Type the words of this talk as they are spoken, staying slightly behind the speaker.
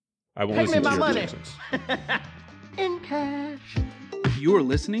I won't Pay me listen to my your money. projections. In cash. You are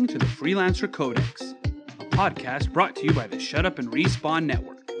listening to the Freelancer Codex, a podcast brought to you by the Shut Up and Respawn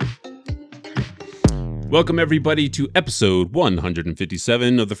Network. Welcome, everybody, to episode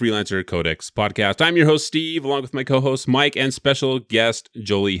 157 of the Freelancer Codex podcast. I'm your host, Steve, along with my co-host, Mike, and special guest,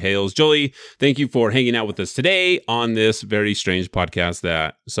 Jolie Hales. Jolie, thank you for hanging out with us today on this very strange podcast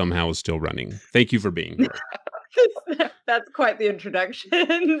that somehow is still running. Thank you for being here. That's quite the introduction.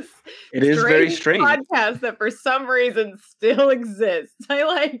 It is very strange. Podcast that for some reason still exists. I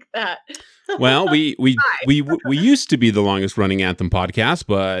like that. Well, we used to be the longest running Anthem podcast,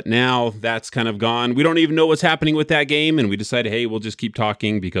 but now that's kind of gone. We don't even know what's happening with that game, and we decided, hey, we'll just keep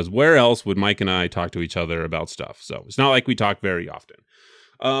talking because where else would Mike and I talk to each other about stuff? So it's not like we talk very often.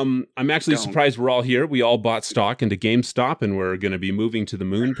 I'm actually surprised we're all here. We all bought stock into GameStop, and we're going to be moving to the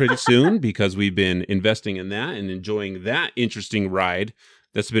moon pretty soon because we've been investing in that and enjoying that interesting ride.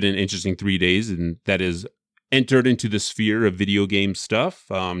 That's been an interesting 3 days, and that is entered into the sphere of video game stuff,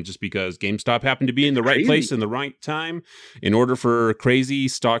 just because GameStop happened to be in the right place in the right time in order for crazy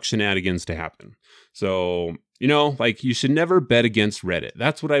stock shenanigans to happen. So, you know, like, you should never bet against Reddit.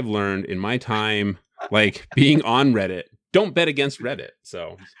 That's what I've learned in my time, like, being on Reddit. Don't bet against Reddit.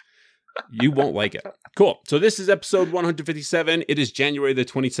 So you won't like it. Cool. So this is episode 157. It is January the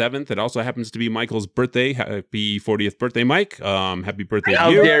 27th. It also happens to be Michael's birthday. Happy 40th birthday, Mike. Happy birthday to you.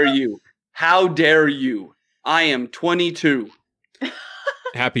 How dare you? How dare you? I am 22.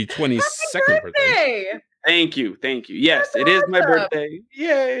 Happy 22nd birthday. Thank you. Thank you. Yes, it is my birthday.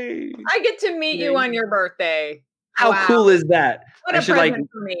 Yay. I get to meet you on your birthday. How cool is that? What a present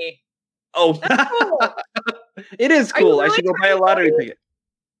for me. Oh, that's cool. It is cool. Really I should go buy a lottery ticket.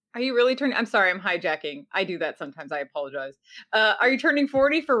 Are you really turning? I'm sorry, I'm hijacking. I do that sometimes. I apologize. Are you turning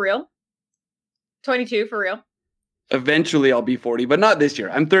 40 for real? 22 for real? Eventually I'll be 40, but not this year.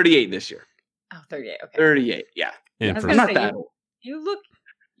 I'm 38 this year. Oh, 38. Okay. 38. Yeah. And I was for gonna not say, that you look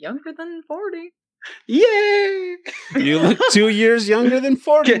younger than 40. Yay! You look 2 years younger than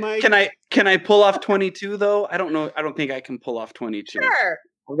 40, Mike. Can I pull off 22 though? I don't know. I don't think I can pull off 22. Sure.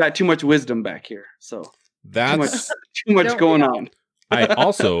 I've got too much wisdom back here. So That's too much going on. I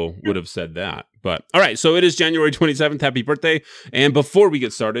also would have said that. But all right, so it is January 27th. Happy birthday. And before we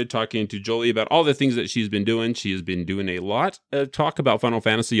get started talking to Jolie about all the things that she's been doing, she has been doing a lot of talk about Final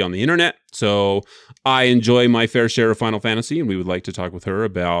Fantasy on the internet. So I enjoy my fair share of Final Fantasy, and we would like to talk with her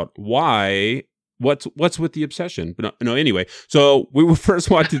about what's with the obsession. But no, anyway. So we will first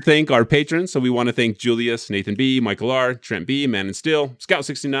want to thank our patrons. So we want to thank Julius, Nathan B, Michael R, Trent B, Man and Steel, Scout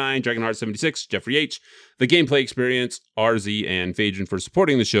 69, Dragonheart 76, Jeffrey H, The Gameplay Experience, RZ, and Phaedron for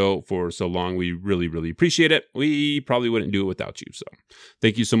supporting the show for so long. We really, really appreciate it. We probably wouldn't do it without you. So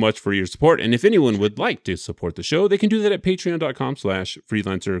thank you so much for your support. And if anyone would like to support the show, they can do that at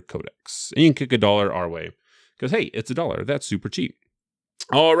patreon.com/freelancercodex. And you can kick $1 our way. Because, hey, it's $1. That's super cheap.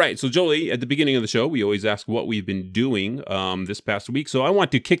 All right. So, Jolie, at the beginning of the show, we always ask what we've been doing this past week. So I want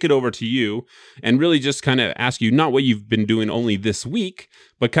to kick it over to you and really just kind of ask you not what you've been doing only this week,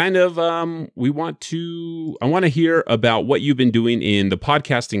 but kind of I want to hear about what you've been doing in the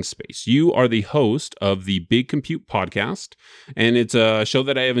podcasting space. You are the host of the Big Compute podcast, and it's a show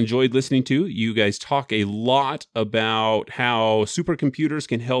that I have enjoyed listening to. You guys talk a lot about how supercomputers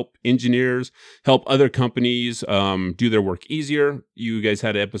can help engineers, help other companies do their work easier. You guys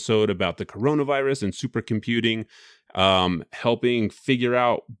had an episode about the coronavirus and supercomputing helping figure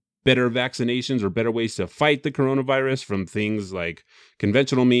out better vaccinations or better ways to fight the coronavirus, from things like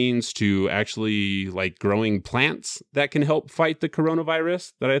conventional means to actually like growing plants that can help fight the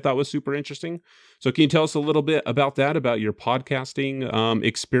coronavirus, that I thought was super interesting. So can you tell us a little bit about that, about your podcasting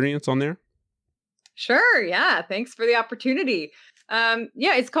experience on there? Sure. Yeah. Thanks for the opportunity.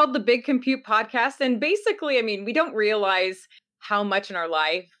 It's called the Big Compute podcast. And basically, I mean, we don't realize how much in our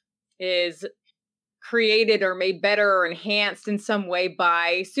life is created or made better or enhanced in some way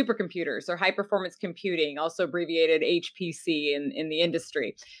by supercomputers or high performance computing, also abbreviated HPC in the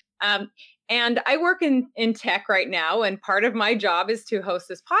industry. And I work in tech right now, and part of my job is to host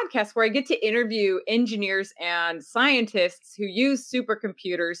this podcast where I get to interview engineers and scientists who use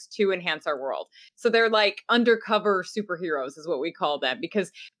supercomputers to enhance our world. So they're like undercover superheroes is what we call them, because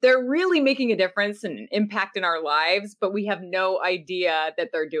they're really making a difference and an impact in our lives, but we have no idea that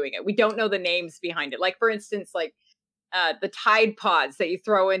they're doing it. We don't know the names behind it. Like, for instance, like the Tide Pods that you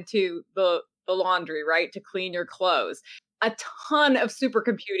throw into the laundry, right, to clean your clothes. A ton of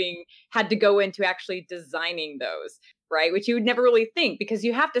supercomputing had to go into actually designing those, right? Which you would never really think, because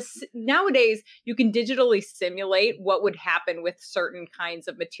you have to, nowadays, you can digitally simulate what would happen with certain kinds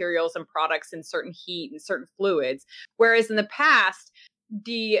of materials and products and certain heat and certain fluids. Whereas in the past,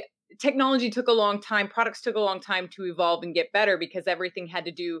 the technology took a long time, products took a long time to evolve and get better because everything had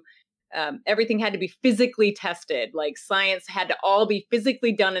to be physically tested. Like science had to all be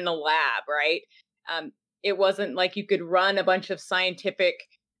physically done in a lab, right? It wasn't like you could run a bunch of scientific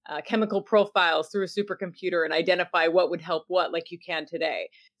chemical profiles through a supercomputer and identify what would help what like you can today.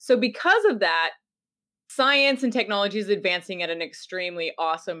 So because of that, science and technology is advancing at an extremely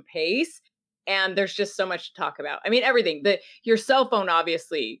awesome pace. And there's just so much to talk about. I mean, everything. Your cell phone,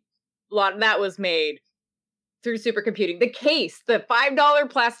 obviously, a lot of that was made through supercomputing. The case, the $5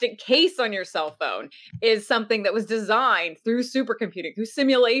 plastic case on your cell phone is something that was designed through supercomputing, through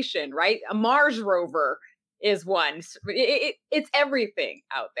simulation, right? A Mars rover is one. It's everything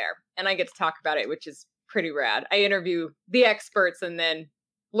out there. And I get to talk about it, which is pretty rad. I interview the experts and then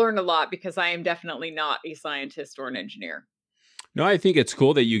learn a lot because I am definitely not a scientist or an engineer. No, I think it's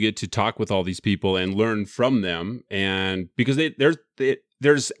cool that you get to talk with all these people and learn from them. And because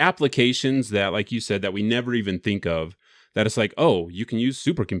there's applications that, like you said, that we never even think of, that it's like, oh, you can use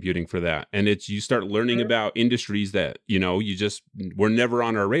supercomputing for that. And you start learning about industries that, you just were never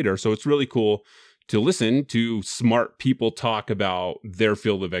on our radar. So it's really cool to listen to smart people talk about their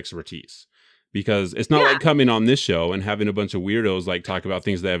field of expertise. Because it's not like coming on this show and having a bunch of weirdos like talk about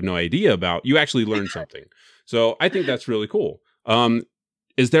things they have no idea about. You actually learn something. So I think that's really cool.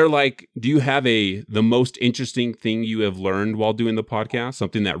 Is there do you have the most interesting thing you have learned while doing the podcast?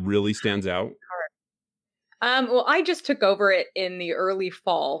 Something that really stands out? Well, I just took over it in the early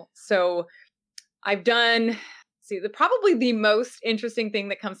fall. So I've done, probably the most interesting thing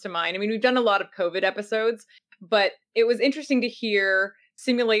that comes to mind. I mean, we've done a lot of COVID episodes, but it was interesting to hear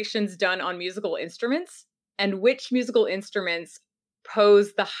simulations done on musical instruments and which musical instruments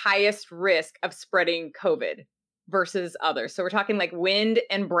pose the highest risk of spreading COVID versus others. So we're talking like wind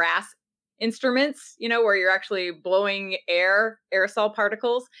and brass instruments, where you're actually blowing aerosol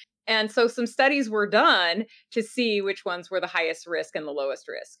particles. And so some studies were done to see which ones were the highest risk and the lowest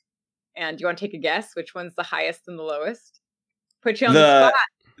risk. And do you want to take a guess which one's the highest and the lowest? Put you on the spot.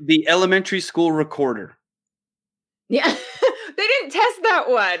 The elementary school recorder. Yeah, they didn't test that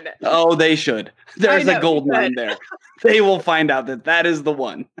one. Oh, they should. There's a gold mine there. They will find out that is the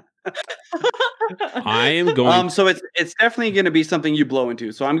one. I am going. So it's definitely going to be something you blow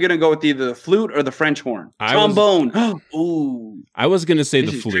into. So I'm going to go with either the flute or the French horn. Trombone. Ooh. I was going to say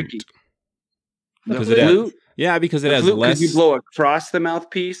the flute. The flute? Because it has less. You blow across the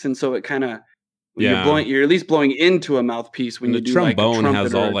mouthpiece, and so it kind of. You're at least blowing into a mouthpiece when you do trombone like a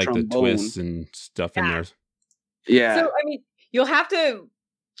has all like the twists and stuff in there. Yeah. So I mean, you'll have to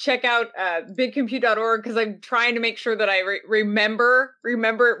check out bigcompute.org because I'm trying to make sure that I remember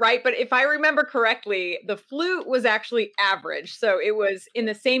it right. But if I remember correctly, the flute was actually average. So it was in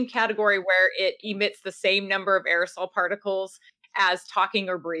the same category where it emits the same number of aerosol particles as talking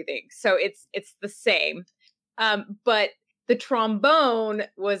or breathing. So it's the same. But the trombone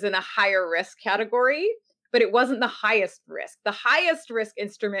was in a higher risk category, but it wasn't the highest risk. The highest risk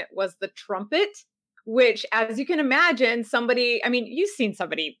instrument was the trumpet, which, as you can imagine, you've seen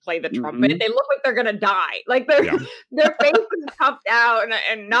somebody play the trumpet. Mm-hmm. They look like they're going to die. Like their face is puffed out.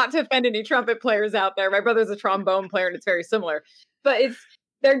 And not to offend any trumpet players out there. My brother's a trombone player and it's very similar. But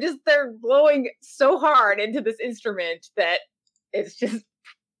they're blowing so hard into this instrument that it's just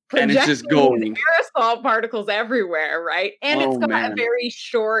going aerosol particles everywhere, right? And it's got a very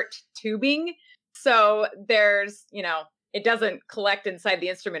short tubing. So there's, it doesn't collect inside the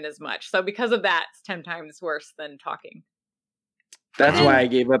instrument as much. So because of that, it's 10 times worse than talking. That's why I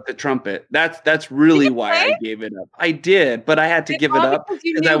gave up the trumpet. That's really why I gave it up. I did, but I had to give it up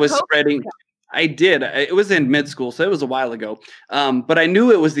because I was spreading. I did. It was in mid school, so it was a while ago. But I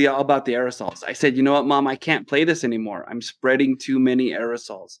knew it was about the aerosols. I said, you know what, Mom, I can't play this anymore. I'm spreading too many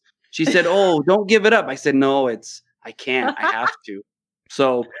aerosols. She said, oh, don't give it up. I said, no, I can't. I have to.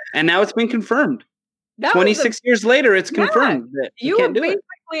 So, and now it's been confirmed. 26 years later, it's confirmed that you can't do it. You were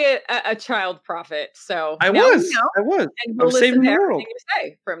basically a child prophet. So I was. And we'll listen to everything you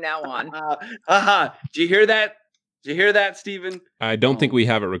say from now on. Did you hear that? Did you hear that, Stephen? I don't think we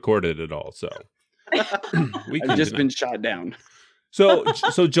have it recorded at all. So I've just been shot down. So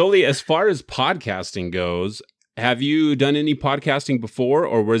Jolie, as far as podcasting goes, have you done any podcasting before,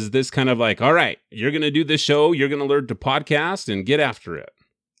 or was this kind of like, all right, you're going to do this show, you're going to learn to podcast and get after it?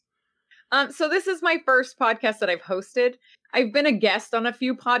 So this is my first podcast that I've hosted. I've been a guest on a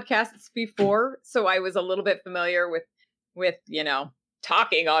few podcasts before, so I was a little bit familiar with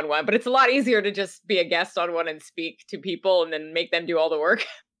talking on one, but it's a lot easier to just be a guest on one and speak to people and then make them do all the work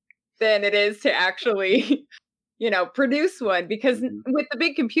than it is to actually, produce one. Because with the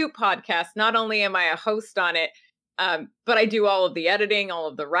Big Compute podcast, not only am I a host on it, But I do all of the editing, all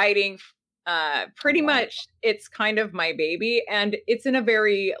of the writing. Pretty much it's kind of my baby, and it's in a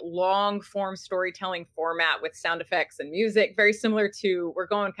very long form storytelling format with sound effects and music, very similar to, we're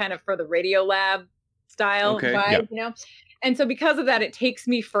going kind of for the Radiolab style vibe, you know? And so because of that, it takes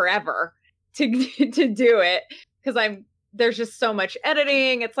me forever to do it, because there's just so much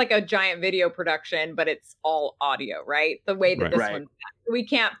editing. It's like a giant video production, but it's all audio, right? The way that this one, we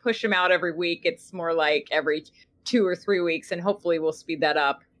can't push them out every week. It's more like every 2 or 3 weeks, and hopefully we'll speed that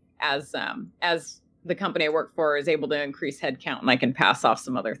up as the company I work for is able to increase headcount, and I can pass off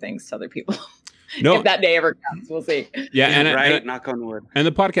some other things to other people. No, if that day ever comes, we'll see. Yeah, and knock on wood. And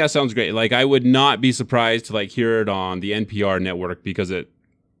the podcast sounds great. Like, I would not be surprised to like hear it on the NPR network, because it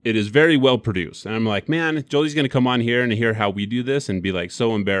is very well produced. And I'm like, man, Jolie's going to come on here and hear how we do this and be like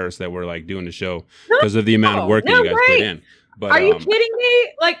so embarrassed that we're like doing the show because of the amount of work that you guys put in. But, are you kidding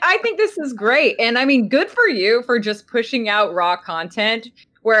me? Like, I think this is great. And I mean, good for you for just pushing out raw content.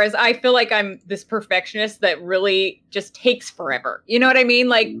 Whereas I feel like I'm this perfectionist that really just takes forever. You know what I mean?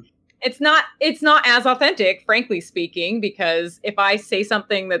 Like, it's not as authentic, frankly speaking, because if I say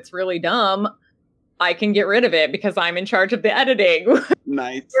something that's really dumb, I can get rid of it because I'm in charge of the editing.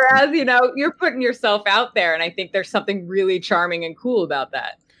 Nice. Whereas, you know, you're putting yourself out there, and I think there's something really charming and cool about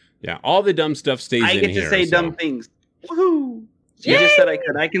that. Yeah, all the dumb stuff stays in here. I get to say dumb things. Woohoo! You just said I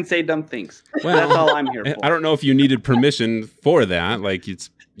could. I can say dumb things. Well, that's all I'm here for. I don't know if you needed permission for that. Like,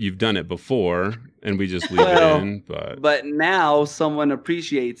 you've done it before, and we just leave it in. But now someone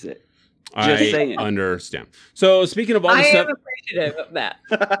appreciates it. I understand. So speaking of all the stuff, I am appreciative of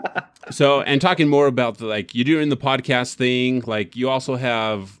that. So, and talking more about you're doing the podcast thing, like you also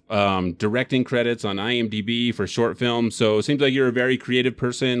have directing credits on IMDb for short films. So it seems like you're a very creative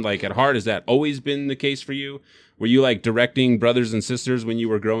person. Like, at heart, has that always been the case for you? Were you like directing brothers and sisters when you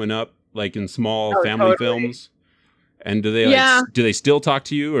were growing up, like in small family films? And do they still talk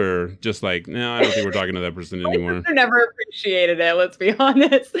to you, or just like, no, I don't think we're talking to that person anymore? I never appreciated it, let's be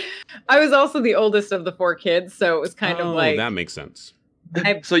honest. I was also the oldest of the 4 kids, so it was kind of like... that makes sense.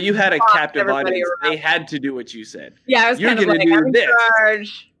 So you had a captive audience. They had to do what you said. Yeah, I was kind of like, I'm in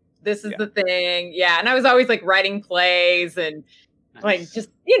charge. This is the thing. Yeah, and I was always like writing plays and like just,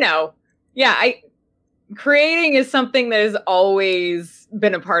 you know, creating is something that has always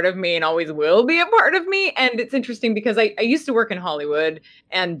been a part of me and always will be a part of me. And it's interesting because I used to work in Hollywood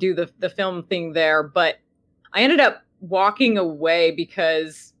and do the film thing there, but I ended up walking away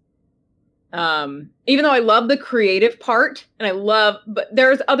because even though I love the creative part but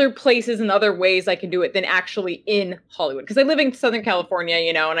there's other places and other ways I can do it than actually in Hollywood. Because I live in Southern California,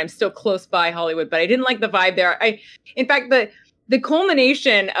 you know, and I'm still close by Hollywood, but I didn't like the vibe there. In fact, the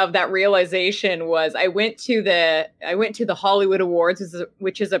culmination of that realization was I went to the Hollywood Awards,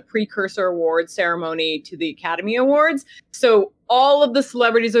 which is a precursor award ceremony to the Academy Awards. So all of the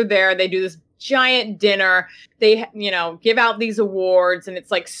celebrities are there. They do this giant dinner. They, you know, give out these awards, and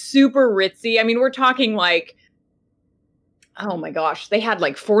it's like super ritzy. I mean, we're talking like, oh my gosh, they had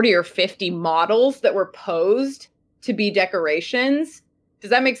like 40 or 50 models that were posed to be decorations. Does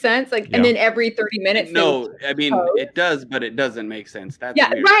that make sense? Like, and then every 30 minutes. No, I mean, it does, but it doesn't make sense. That's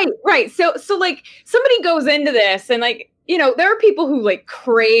weird. Right. So like somebody goes into this and like, you know, there are people who like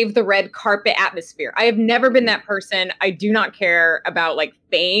crave the red carpet atmosphere. I have never been that person. I do not care about like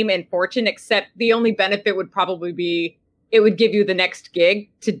fame and fortune, except the only benefit would probably be it would give you the next gig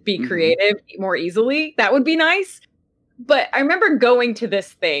to be creative more easily. That would be nice. But I remember going to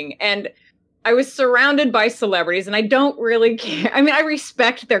this thing and I was surrounded by celebrities, and I don't really care. I mean, I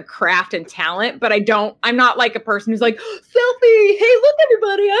respect their craft and talent, but I'm not like a person who's like, selfie, hey, look,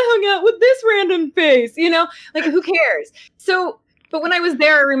 everybody, I hung out with this random face, you know, like, who cares? So, but when I was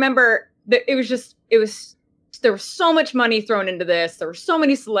there, I remember that there was so much money thrown into this. There were so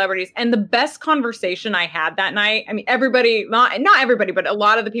many celebrities, and the best conversation I had that night, I mean, everybody, not everybody, but a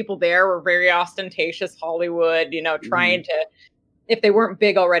lot of the people there were very ostentatious Hollywood, you know, trying to, if they weren't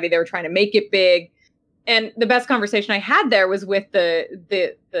big already, they were trying to make it big. And the best conversation I had there was with the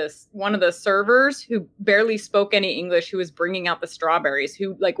one of the servers who barely spoke any English, who was bringing out the strawberries,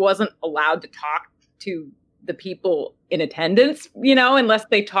 who like wasn't allowed to talk to the people in attendance, you know, unless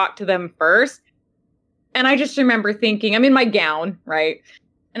they talked to them first. And I just remember thinking, I'm in my gown, right?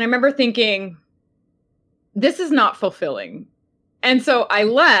 And I remember thinking, this is not fulfilling. And so I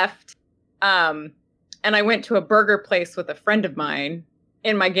left, and I went to a burger place with a friend of mine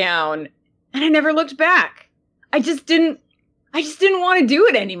in my gown, and I never looked back. I just didn't want to do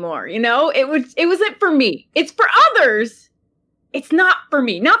it anymore. You know, it wasn't for me. It's for others. It's not for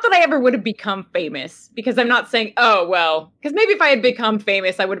me. Not that I ever would have become famous, because I'm not saying, oh, well, because maybe if I had become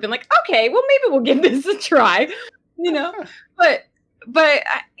famous, I would have been like, okay, well, maybe we'll give this a try. you know, but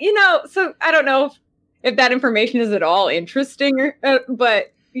so I don't know if that information is at all interesting,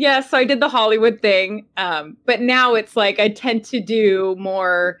 but yeah, so I did the Hollywood thing. But now it's like I tend to do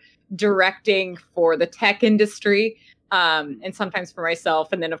more directing for the tech industry, and sometimes for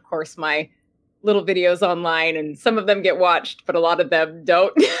myself. And then, of course, my little videos online, and some of them get watched, but a lot of them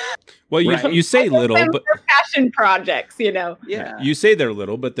don't. Well, you say little, but they're passion projects, Yeah. You say they're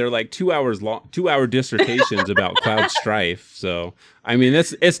little, but they're like 2 hours long, 2-hour dissertations about Cloud Strife. So, I mean,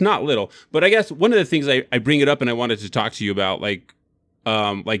 it's not little. But I guess one of the things I bring it up and I wanted to talk to you about, like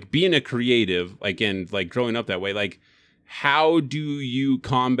being a creative, and like growing up that way, like how do you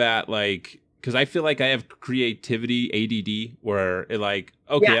combat because I feel like I have creativity ADD where it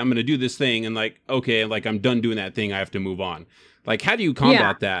okay, I'm going to do this thing and okay, I'm done doing that thing. I have to move on. Like, how do you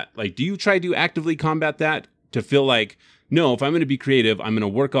combat that? Like, do you try to actively combat that to feel like, no, if I'm going to be creative, I'm going to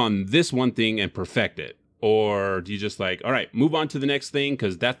work on this one thing and perfect it? Or do you just all right, move on to the next thing?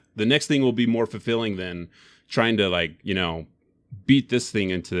 Because the next thing will be more fulfilling than trying to beat this thing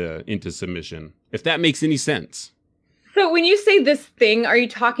into submission. If that makes any sense. So when you say this thing, are you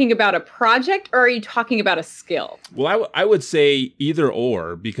talking about a project or are you talking about a skill? Well, I would say either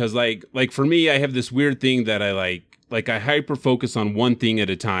or, because like for me, I have this weird thing that I I hyper focus on one thing at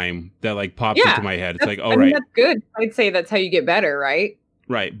a time that pops into my head. It's right. That's good. I'd say that's how you get better, right?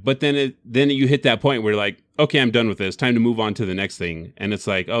 Right. But then you hit that point where okay, I'm done with this. Time to move on to the next thing. And it's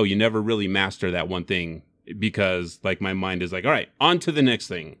oh, you never really master that one thing because my mind is all right, on to the next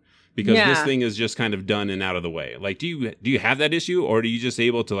thing. Because this thing is just kind of done and out of the way. Do you have that issue, or are you just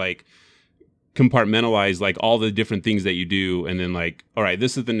able to compartmentalize all the different things that you do, and then all right,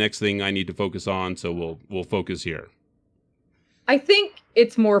 this is the next thing I need to focus on, so we'll focus here? I think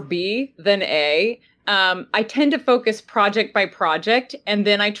it's more B than A. I tend to focus project by project, and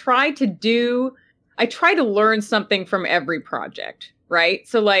then I try to learn something from every project, right?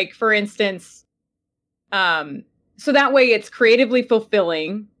 So for instance, so that way it's creatively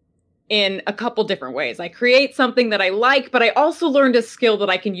fulfilling in a couple different ways. I create something that I like, but I also learned a skill that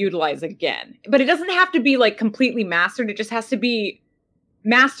I can utilize again. But it doesn't have to be completely mastered. It just has to be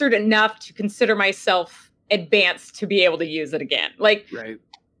mastered enough to consider myself advanced to be able to use it again. Right.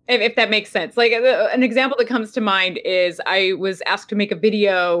 If that makes sense. An example that comes to mind is I was asked to make a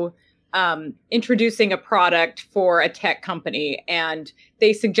video introducing a product for a tech company, and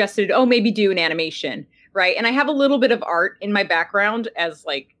they suggested, maybe do an animation, right? And I have a little bit of art in my background as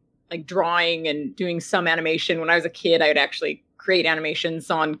drawing and doing some animation. When I was a kid, I would actually create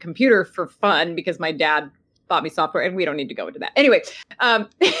animations on computer for fun because my dad bought me software, and we don't need to go into that. Anyway,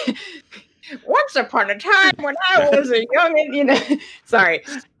 once upon a time when I was a young, sorry.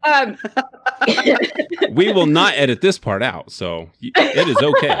 We will not edit this part out, so it is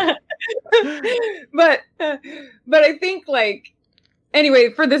okay. But I think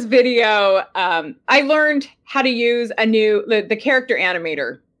anyway, for this video, I learned how to use the character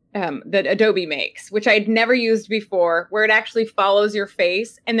animator that Adobe makes, which I'd never used before, where it actually follows your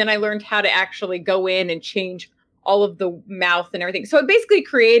face. And then I learned how to actually go in and change all of the mouth and everything. So it basically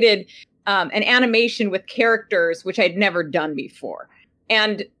created an animation with characters, which I'd never done before.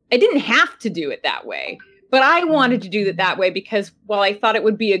 And I didn't have to do it that way, but I wanted to do it that way because while I thought it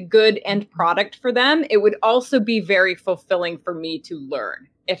would be a good end product for them, it would also be very fulfilling for me to learn,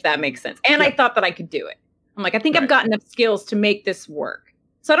 if that makes sense. And I thought that I could do it. I'm I think I've got enough skills to make this work.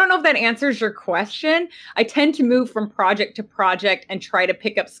 So I don't know if that answers your question. I tend to move from project to project and try to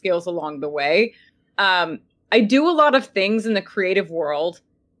pick up skills along the way. I do a lot of things in the creative world,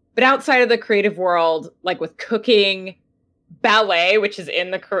 but outside of the creative world, with cooking, ballet, which is in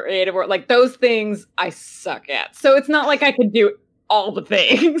the creative world, those things I suck at. So it's not I could do all the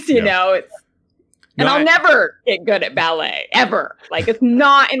things, you know. I'll never get good at ballet, ever. It's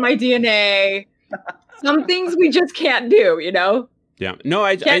not in my DNA. Some things we just can't do, Yeah. No,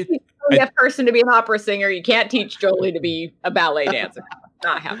 I can't teach a deaf person to be an opera singer. You can't teach Jolie to be a ballet dancer.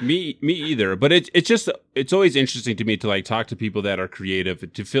 Not happening. Me either. But it's always interesting to me to talk to people that are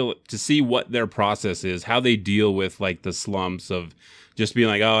creative to see what their process is, how they deal with the slumps of just being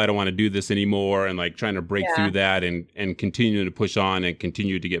oh, I don't want to do this anymore, and trying to break through that and continue to push on and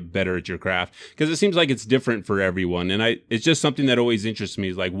continue to get better at your craft, because it seems it's different for everyone. And it's just something that always interests me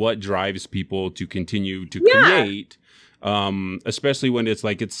is what drives people to continue to create. Especially when it's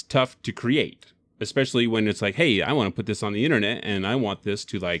it's tough to create, especially when it's hey, I want to put this on the internet and I want this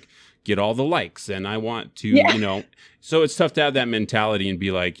to get all the likes, and I want to, so it's tough to have that mentality and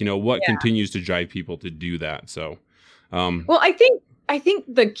be what continues to drive people to do that. So, well, I think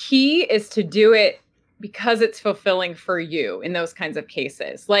the key is to do it because it's fulfilling for you in those kinds of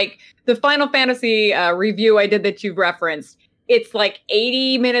cases. Like the Final Fantasy review I did that you've referenced, it's like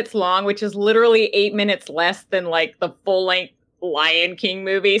 80 minutes long, which is literally 8 minutes less than like the full-length Lion King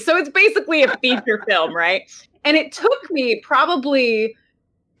movie. So it's basically a feature film, right? And it took me probably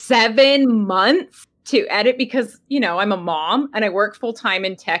 7 months to edit because, you know, I'm a mom and I work full-time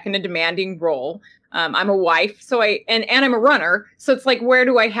in tech in a demanding role. I'm a wife, so and I'm a runner. So it's like, where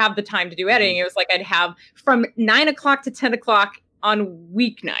do I have the time to do editing? It was like I'd have from 9 o'clock to 10 o'clock on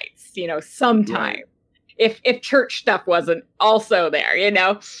weeknights, you know, sometime. Right. If church stuff wasn't also there, you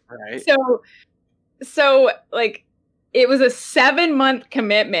know? Right. So like it was a 7-month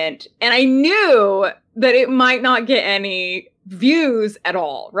commitment, and I knew that it might not get any views at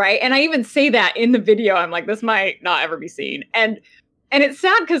all, right? And I even say that in the video. I'm like, this might not ever be seen. And it's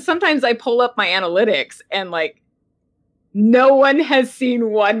sad because sometimes I pull up my analytics and like no one has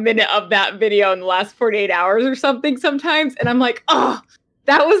seen 1 minute of that video in the last 48 hours or something sometimes. And I'm like, oh,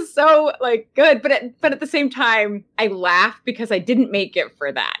 that was so like good. But at the same time, I laugh because I didn't make it for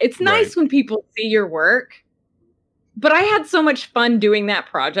that. It's nice when people see your work. But I had so much fun doing that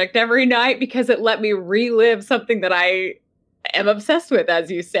project every night because it let me relive something that I am obsessed with,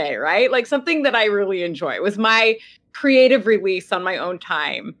 as you say, right? Like something that I really enjoy. It was my creative release on my own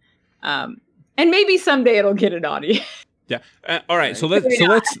time. And maybe someday it'll get an audience. Yeah. All right. So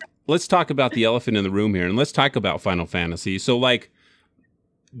let's talk about the elephant in the room here, and let's talk about Final Fantasy. So like,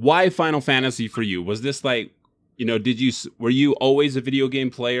 why Final Fantasy for you? Was this like, you know, were you always a video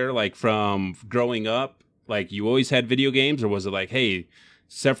game player, like from growing up? Like you always had video games, or was it like, hey,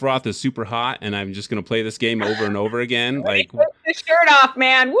 Sephiroth is super hot and I'm just going to play this game over and over again? Like, put the shirt off,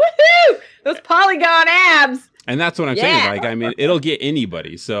 man. Woohoo! Those polygon abs. And that's what I'm saying. Like, I mean, it'll get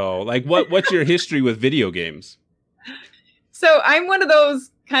anybody. So like, what's your history with video games? So I'm one of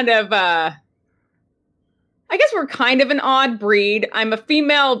those kind of, I guess we're kind of an odd breed. I'm a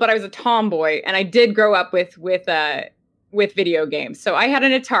female, but I was a tomboy, and I did grow up with video games. So I had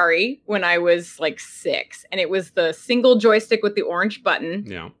an Atari when I was like 6, and it was the single joystick with the orange button.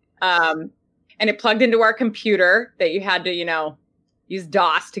 Yeah. And it plugged into our computer that you had to, you know, use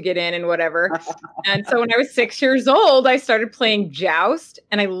DOS to get in and whatever. And so when I was 6 years old, I started playing Joust,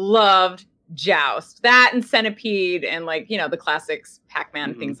 and I loved Joust. That and Centipede and like, you know, the classics,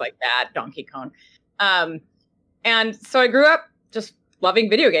 Pac-Man, things like that, Donkey Kong. And so I grew up just loving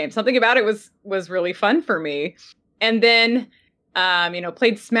video games. Something about it was really fun for me. And then, you know,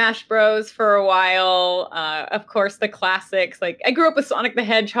 played Smash Bros for a while. Of course, the classics. Like I grew up with Sonic the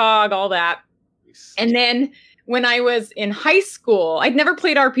Hedgehog, all that. And then when I was in high school, I'd never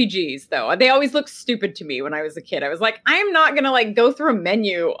played RPGs though. They always looked stupid to me when I was a kid. I was like, I'm not going to like go through a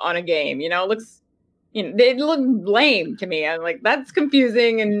menu on a game. You know, it looks, you know, they look lame to me. I'm like, that's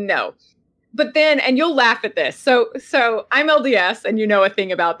confusing and no. But then, and you'll laugh at this. So I'm LDS, and you know a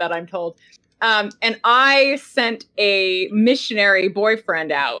thing about that, I'm told. And I sent a missionary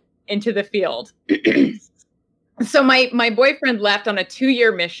boyfriend out into the field. So my boyfriend left on a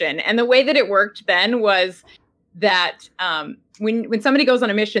 2-year mission. And the way that it worked then was that when somebody goes on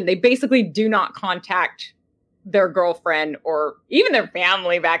a mission, they basically do not contact their girlfriend or even their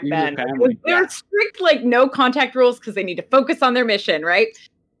family back then. There are strict like no contact rules because they need to focus on their mission, right?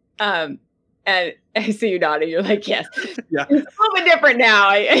 And I see you nodding. You're like, yes. Yeah. It's a little bit different now.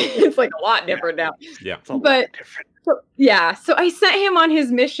 It's like a lot different now. Yeah. It's a lot different. So I sent him on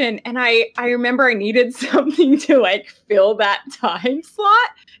his mission, and I remember I needed something to like fill that time slot,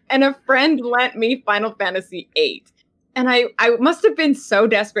 and a friend lent me Final Fantasy VIII. And I must have been so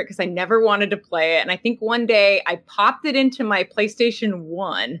desperate because I never wanted to play it. And I think one day I popped it into my PlayStation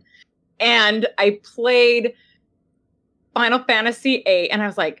 1 and I played Final Fantasy VIII, and I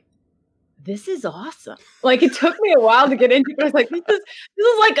was like, this is awesome. Like it took me a while to get into it. I was like, this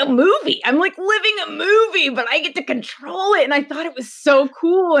is like a movie. I'm like living a movie, but I get to control it. And I thought it was so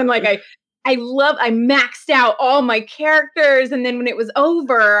cool. And like I maxed out all my characters. And then when it was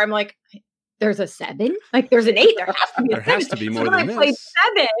over, I'm like, there's a 7? Like there's an 8. There has to be a 7. There has to be more than this. I played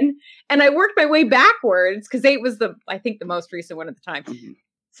 7 and I worked my way backwards because 8 was I think the most recent one at the time. Mm-hmm.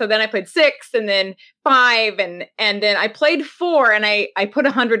 So then I played 6 and then 5 and then I played 4 and I put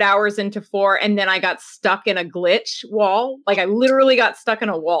 100 hours into 4 and then I got stuck in a glitch wall. Like I literally got stuck in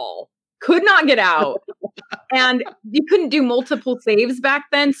a wall. Could not get out. And you couldn't do multiple saves back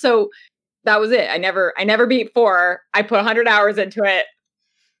then. So that was it. I never beat 4. I put 100 hours into it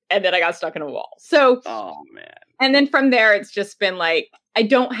and then I got stuck in a wall. So, oh man. And then from there, it's just been like,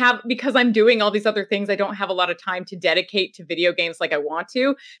 because I'm doing all these other things, I don't have a lot of time to dedicate to video games like I want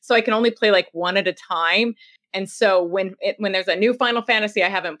to. So I can only play like one at a time. And so when there's a new Final Fantasy I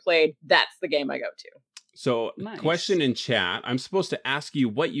haven't played, that's the game I go to. So, Nice. question in chat. I'm supposed to ask you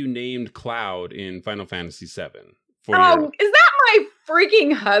what you named Cloud in Final Fantasy VII. Is that my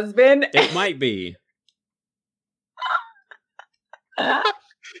freaking husband? It might be.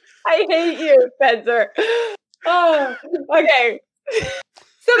 I hate you, Spencer. Oh, okay.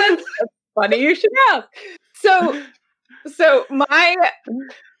 So that's funny you should ask. So my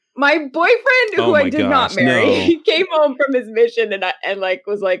boyfriend, who I did not marry, came home from his mission and like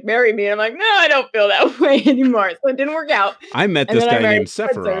was like, marry me. And I'm like, no, I don't feel that way anymore. So it didn't work out. I met this guy named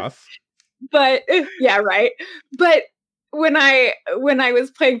Sephiroth. But yeah, right. But when I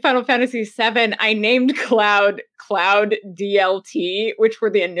was playing Final Fantasy VII, I named Cloud DLT, which were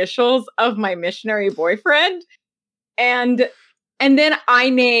the initials of my missionary boyfriend. And then I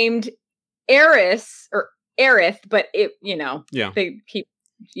named Aerith, but it, they keep,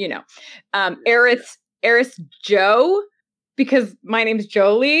 Aerith Joe, because my name's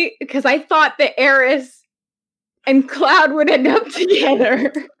Jolie, because I thought that Aerith and Cloud would end up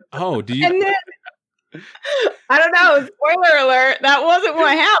together. Oh, do you? And then, I don't know, spoiler alert, that wasn't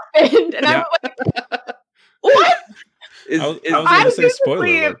what happened. And I was like, what? I was going to say spoiler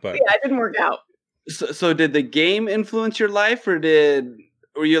alert, but... Yeah, it didn't work out. So did the game influence your life, or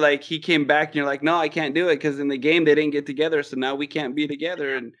were you like, he came back and you're like, no, I can't do it because in the game they didn't get together, so now we can't be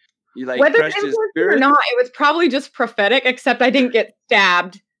together, and you like whether crushed his spirit? Or not, it was probably just prophetic, except I didn't get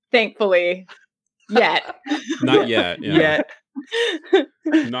stabbed, thankfully, yet. Not yet. Yeah.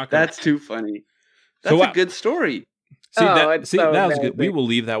 Yet. That's too funny. That's a good story. That was good. We will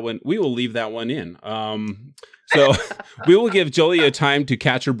leave that one. We will leave that one in. So we will give Jolie a time to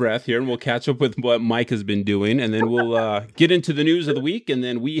catch her breath here, and we'll catch up with what Mike has been doing, and then we'll get into the news of the week, and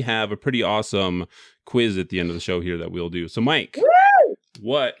then we have a pretty awesome quiz at the end of the show here that we'll do. So, Mike,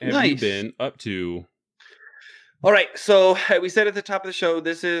 what have you been up to? All right, so we said at the top of the show,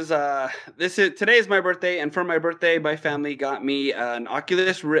 today is my birthday, and for my birthday, my family got me an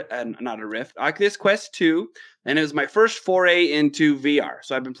Oculus Quest 2, and it was my first foray into VR.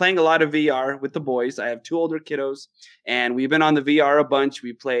 So I've been playing a lot of VR with the boys. I have 2 older kiddos, and we've been on the VR a bunch.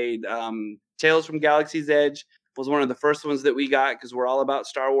 We played Tales from Galaxy's Edge. Was one of the first ones that we got because we're all about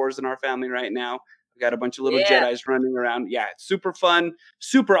Star Wars in our family right now. Got a bunch of little Jedis running around. Yeah, it's super fun,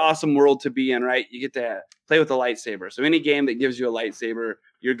 super awesome world to be in, right? You get to play with a lightsaber. So any game that gives you a lightsaber,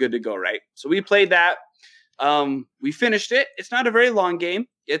 you're good to go, right? So we played that. We finished it. It's not a very long game.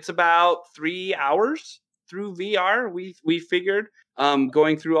 It's about 3 hours through VR. We figured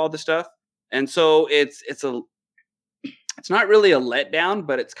going through all the stuff. And so it's not really a letdown,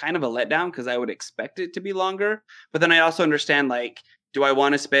 but it's kind of a letdown because I would expect it to be longer. But then I also understand, like, do I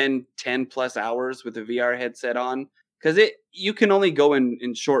want to spend 10 plus hours with a VR headset on? Because you can only go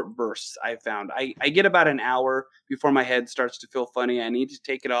in short bursts, I found. I get about an hour before my head starts to feel funny. I need to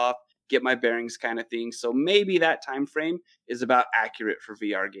take it off, get my bearings kind of thing. So maybe that time frame is about accurate for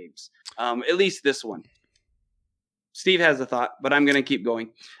VR games. At least this one. Steve has a thought, but I'm going to keep going.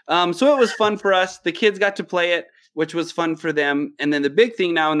 So it was fun for us. The kids got to play it, which was fun for them. And then the big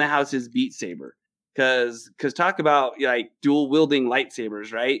thing now in the house is Beat Saber. Because talk about like dual wielding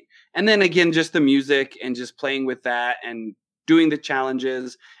lightsabers, right? And then again, just the music and just playing with that and doing the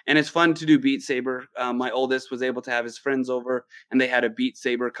challenges. And it's fun to do Beat Saber. My oldest was able to have his friends over and they had a Beat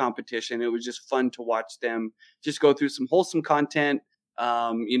Saber competition. It was just fun to watch them just go through some wholesome content.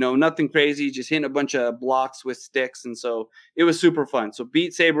 Nothing crazy, just hitting a bunch of blocks with sticks. And so it was super fun. So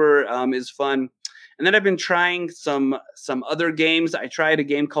Beat Saber is fun. And then I've been trying some other games. I tried a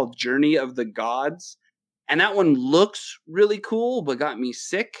game called Journey of the Gods. And that one looks really cool, but got me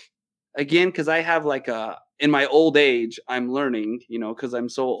sick. Again, because I have in my old age, I'm learning, because I'm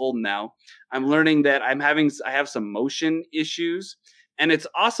so old now. I'm learning that I have some motion issues. And it's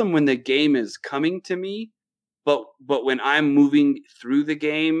awesome when the game is coming to me. But when I'm moving through the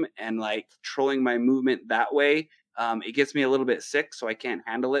game and like controlling my movement that way, it gets me a little bit sick. So I can't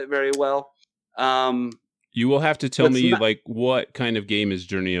handle it very well. You will have to tell me what kind of game is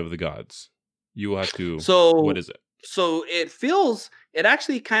Journey of the Gods. You will have to. So what is it? So it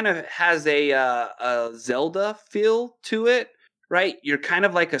actually kind of has a Zelda feel to it, right? You're kind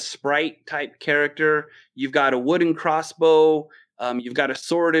of like a sprite type character. You've got a wooden crossbow. You've got a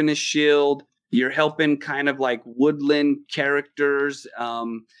sword and a shield. You're helping kind of like woodland characters.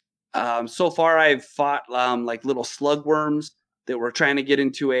 So far I've fought like little slugworms that were trying to get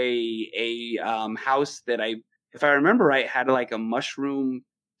into a house that if I remember right, had like a mushroom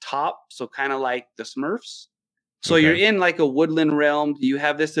top. So kind of like the Smurfs. So You're in like a woodland realm. You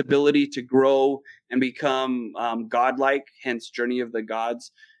have this ability to grow and become godlike, hence Journey of the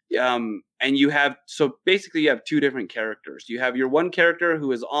Gods. And basically you have 2 different characters. You have your one character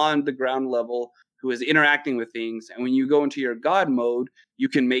who is on the ground level, who is interacting with things. And when you go into your God mode, you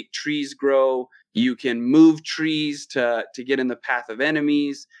can make trees grow. You can move trees to get in the path of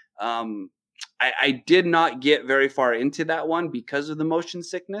enemies. I did not get very far into that one because of the motion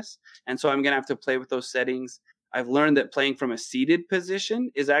sickness. And so I'm going to have to play with those settings. I've learned that playing from a seated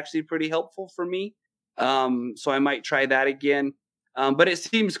position is actually pretty helpful for me. So I might try that again. But it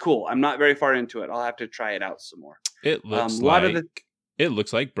seems cool. I'm not very far into it. I'll have to try it out some more. It looks it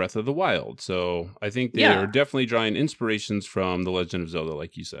looks like Breath of the Wild. So I think they're definitely drawing inspirations from The Legend of Zelda,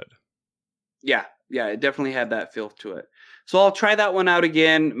 like you said. Yeah, it definitely had that feel to it. So I'll try that one out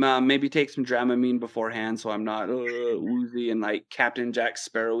again. Maybe take some Dramamine beforehand so I'm not woozy and like Captain Jack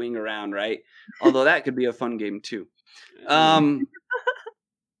Sparrowing around, right? Although that could be a fun game too. Been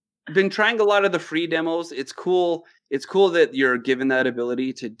trying a lot of the free demos. It's cool. It's cool that you're given that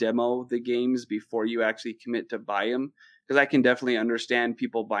ability to demo the games before you actually commit to buy them. Because I can definitely understand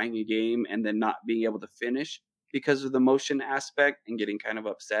people buying a game and then not being able to finish because of the motion aspect and getting kind of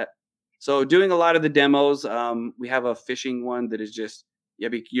upset. So doing a lot of the demos, we have a fishing one that is just,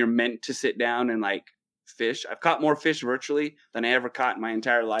 you're meant to sit down and like fish. I've caught more fish virtually than I ever caught in my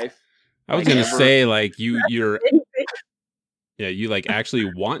entire life. I was going to say like you're you like actually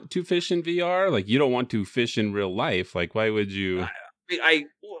want to fish in VR? Like you don't want to fish in real life. Like why would you?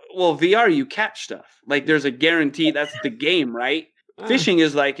 Well, VR, you catch stuff. Like there's a guarantee. That's the game, right? Fishing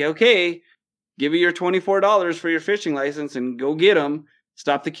is like, okay, give you your $24 for your fishing license and go get them.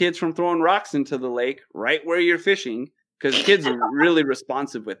 Stop the kids from throwing rocks into the lake right where you're fishing, because kids are really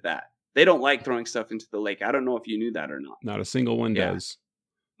responsive with that. They don't like throwing stuff into the lake. I don't know if you knew that or not. Not a single one does.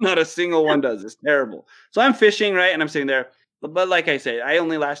 Not a single one does. It's terrible. So I'm fishing, right? And I'm sitting there. But like I say, I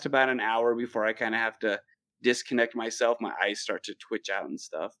only last about an hour before I kind of have to disconnect myself. My eyes start to twitch out and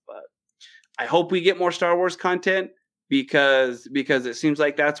stuff. But I hope we get more Star Wars content because it seems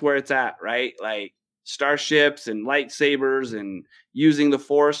like that's where it's at, right? Like starships and lightsabers and using the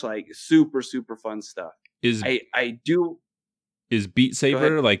Force, like super, super fun stuff. Is Beat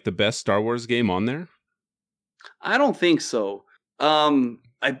Saber like the best Star Wars game on there? I don't think so.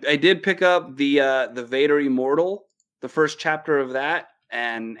 I did pick up the Vader Immortal, the first chapter of that,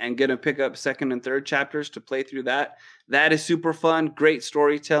 and gonna pick up second and third chapters to play through that. That is super fun, great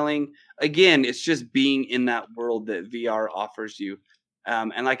storytelling. Again, it's just being in that world that VR offers you.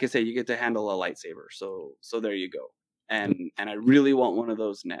 And like I said, you get to handle a lightsaber. So there you go. And I really want one of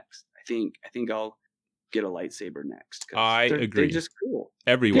those next. I think I'll get a lightsaber next. I agree. They're just cool.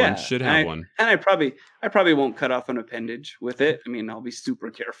 Everyone should have one. And I probably won't cut off an appendage with it. I mean, I'll be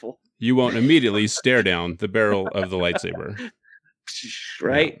super careful. You won't immediately stare down the barrel of the lightsaber.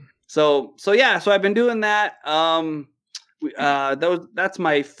 Right? Yeah. So I've been doing that. That's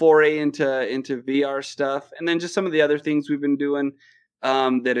my foray into VR stuff. And then just some of the other things we've been doing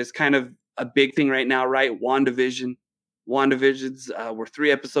that is kind of a big thing right now, right? WandaVision's we're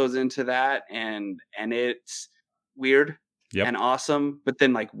 3 episodes into that, and it's weird and awesome, but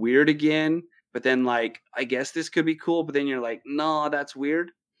then like weird again, but then like I guess this could be cool, but then you're like, no, that's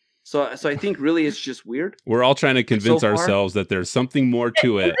weird. So I think really it's just weird. We're all trying to convince ourselves that there's something more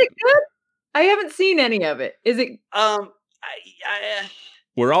to it. Is it good? I haven't seen any of it. Is it?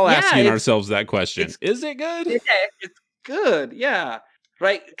 We're all asking ourselves that question. Is it good? It's good, yeah.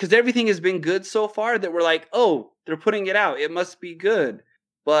 Right, because everything has been good so far that we're like, oh, they're putting it out. It must be good.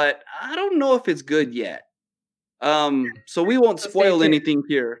 But I don't know if it's good yet. So we won't spoil anything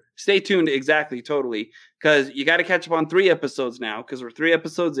here. Stay tuned, exactly, totally. Because you got to catch up on 3 episodes now, because we're 3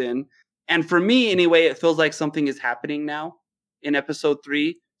 episodes in. And for me, anyway, it feels like something is happening now in episode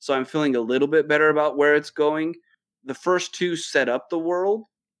 3. So I'm feeling a little bit better about where it's going. The first 2 set up the world.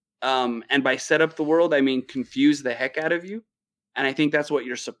 And by set up the world, I mean confuse the heck out of you. And I think that's what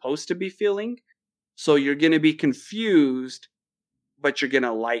you're supposed to be feeling. So you're going to be confused, but you're going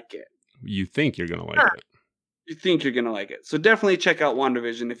to like it. You think you're going to like it. You think you're going to like it. So definitely check out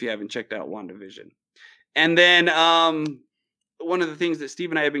WandaVision if you haven't checked out WandaVision. And then one of the things that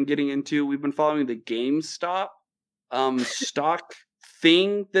Steve and I have been getting into, we've been following the GameStop stock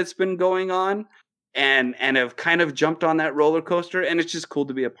thing that's been going on and have kind of jumped on that roller coaster. And it's just cool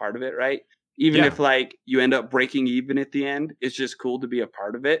to be a part of it, right? Even if like you end up breaking even at the end, it's just cool to be a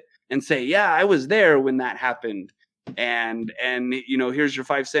part of it and say, yeah, I was there when that happened. And you know, here's your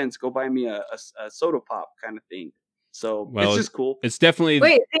 5 cents. Go buy me a soda pop kind of thing. So it's just cool. It's definitely.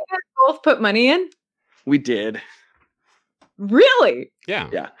 Wait, did you guys both put money in? We did. Really? Yeah.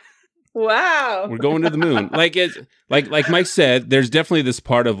 Yeah. Wow. We're going to the moon. Like Mike said, there's definitely this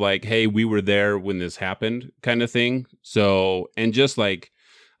part of like, hey, we were there when this happened kind of thing. So, and just like,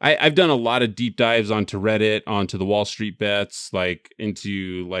 I've done a lot of deep dives onto Reddit, onto the Wall Street Bets, like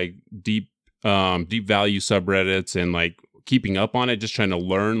into like deep deep value subreddits and like keeping up on it, just trying to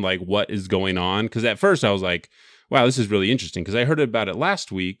learn like what is going on. Because at first I was like, wow, this is really interesting, because I heard about it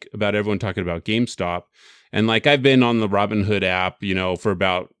last week about everyone talking about GameStop. And like I've been on the Robinhood app, for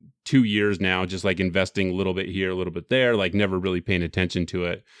about 2 years now, just like investing a little bit here, a little bit there, like never really paying attention to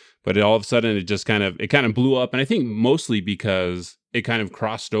it. But all of a sudden it kind of blew up. And I think mostly because it kind of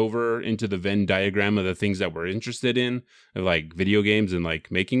crossed over into the Venn diagram of the things that we're interested in, like video games and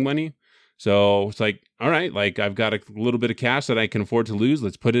like making money. So it's like, all right, like I've got a little bit of cash that I can afford to lose.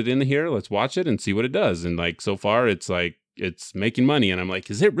 Let's put it in here. Let's watch it and see what it does. And like, so far it's like, it's making money. And I'm like,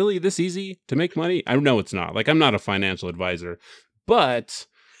 is it really this easy to make money? I know it's not. Like, I'm not a financial advisor, but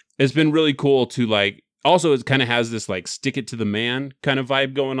it's been really cool to like, also it kind of has this like stick it to the man kind of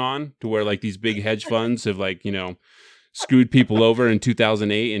vibe going on, to where like these big hedge funds have like, screwed people over in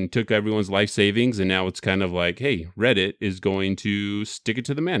 2008 and took everyone's life savings. And now it's kind of like, hey, Reddit is going to stick it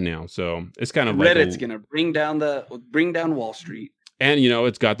to the man now. So it's kind of Reddit's going to bring down Wall Street. And,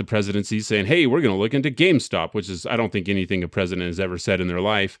 it's got the presidency saying, hey, we're going to look into GameStop, which is, I don't think anything a president has ever said in their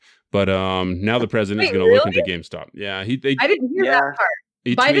life. But now the president is going to look into GameStop. Yeah. I didn't hear that part.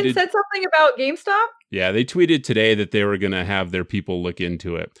 Biden said something about GameStop? Yeah, they tweeted today that they were going to have their people look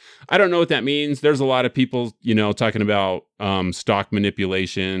into it. I don't know what that means. There's a lot of people, talking about stock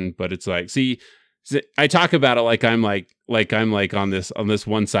manipulation, but it's like, see, I talk about it like I'm on this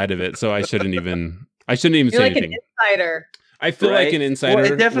one side of it, so I shouldn't even say like anything. An insider. I feel like an insider.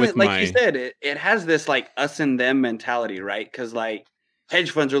 Well, it definitely, like you said, it has this like us and them mentality, right? Because like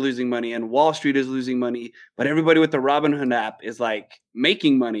hedge funds are losing money and Wall Street is losing money, but everybody with the Robinhood app is like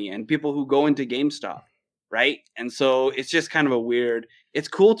making money, and people who go into GameStop, right? And so it's just kind of it's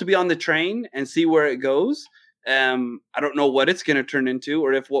cool to be on the train and see where it goes. I don't know what it's going to turn into,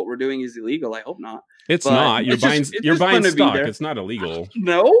 or if what we're doing is illegal. I hope not. It's not. You're buying stock. It's not illegal.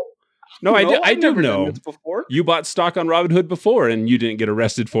 No, I do know. Before. You bought stock on Robinhood before and you didn't get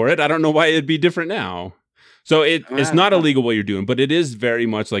arrested for it. I don't know why it'd be different now. So it's not illegal what you're doing, but it is very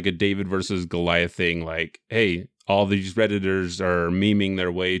much like a David versus Goliath thing. Like, hey, all these Redditors are memeing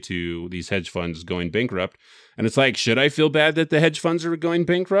their way to these hedge funds going bankrupt. And it's like, should I feel bad that the hedge funds are going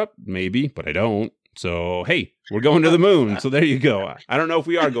bankrupt? Maybe, but I don't. So, hey, we're going to the moon. So there you go. I don't know if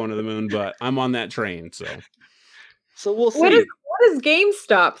we are going to the moon, but I'm on that train. So we'll see. What does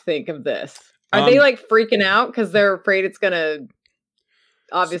GameStop think of this? Are they like freaking out because they're afraid it's going to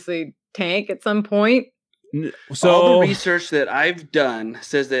obviously tank at some point? So all the research that I've done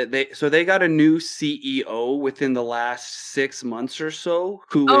says that they got a new CEO within the last 6 months or so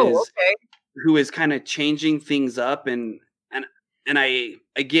who is kind of changing things up, and I,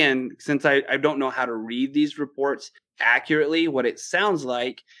 again, since I don't know how to read these reports accurately, what it sounds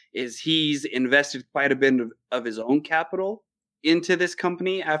like is he's invested quite a bit of his own capital into this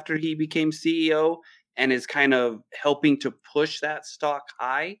company after he became CEO, and is kind of helping to push that stock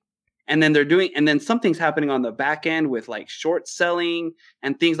high. And then something's happening on the back end with like short selling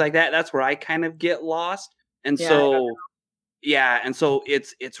and things like that. That's where I kind of get lost. And so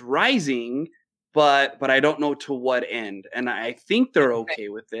it's rising, but I don't know to what end. And I think they're okay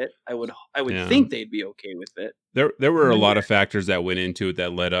with it. I would think they'd be okay with it. There were a lot of factors that went into it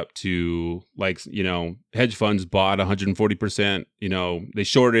that led up to, like, hedge funds bought 140%, they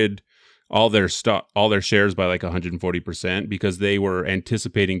shorted all their shares by like 140% because they were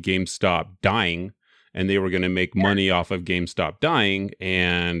anticipating GameStop dying, and they were going to make money off of GameStop dying.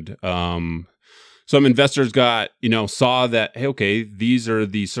 And some investors saw that, hey, okay, these are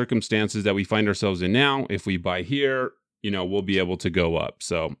the circumstances that we find ourselves in now. If we buy here, we'll be able to go up.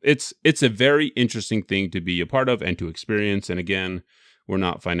 So it's a very interesting thing to be a part of and to experience. And again, we're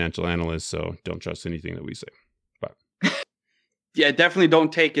not financial analysts, so don't trust anything that we say. Yeah, definitely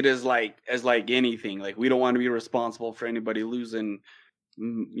don't take it as like anything. Like, we don't want to be responsible for anybody losing,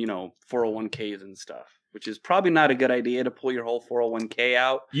 401ks and stuff, which is probably not a good idea to pull your whole 401k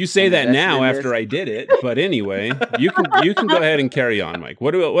out. You say that now after I did it, but anyway, you can go ahead and carry on, Mike.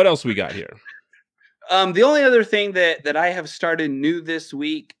 What else we got here? The only other thing that I have started new this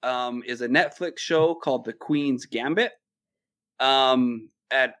week is a Netflix show called The Queen's Gambit.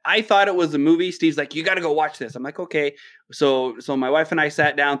 And I thought it was a movie. Steve's like, you got to go watch this. I'm like, okay. So my wife and I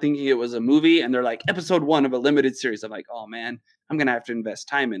sat down thinking it was a movie, and they're like, episode 1 of a limited series. I'm like, oh man, I'm going to have to invest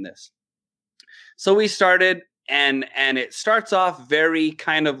time in this. So we started, and it starts off very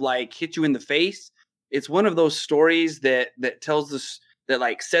kind of like hit you in the face. It's one of those stories that tells us, that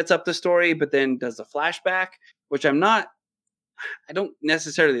like sets up the story, but then does a flashback, which I don't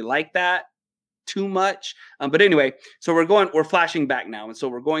necessarily like that too much. But anyway, so we're flashing back now. And so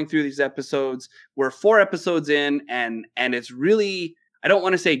we're going through these episodes. We're 4 episodes in, and it's really, I don't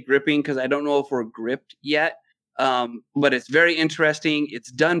want to say gripping because I don't know if we're gripped yet. But it's very interesting.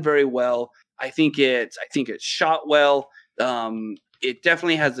 It's done very well. I think it's shot well. It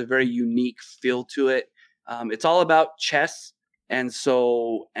definitely has a very unique feel to it. It's all about chess, and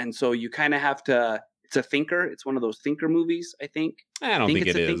so you kind of have to. It's a thinker. It's one of those thinker movies, I think. I don't think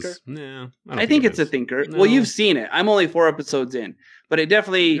it's it a is. thinker. No, I think it's a thinker. No. Well, you've seen it. I'm only 4 episodes in, but it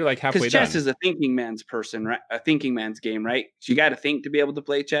definitely You're like halfway because chess done. is a thinking man's person, right? A thinking man's game, right? So you got to think to be able to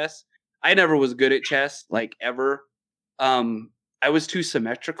play chess. I never was good at chess, like ever. I was too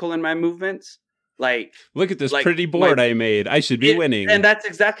symmetrical in my movements. Like, look at this pretty board I made. I should be winning. And that's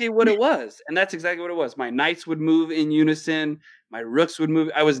exactly what it was. My knights would move in unison. My rooks would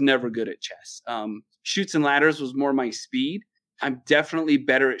move. I was never good at chess. Chutes and ladders was more my speed. I'm definitely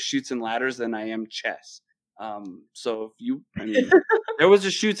better at chutes and ladders than I am chess. So there was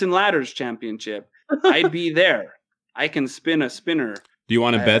a chutes and ladders championship, I'd be there. I can spin a spinner. Do you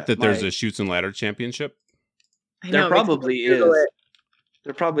want to bet that there's a chutes and ladder championship? There probably is.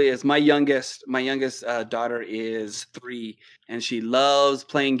 There probably is. My youngest daughter is 3, and she loves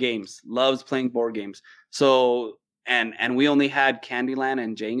playing games, loves playing board games. So, and we only had Candyland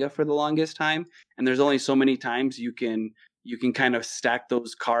and Jenga for the longest time. And there's only so many times you can kind of stack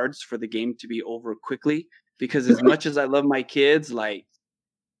those cards for the game to be over quickly. Because as much as I love my kids, like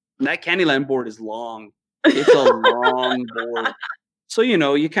that Candyland board is long. It's a long board. So,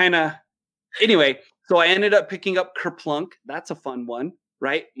 you kind of, anyway, so I ended up picking up Kerplunk. That's a fun one.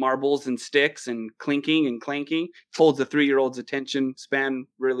 Right? Marbles and sticks and clinking and clanking. Holds a 3-year-old's attention span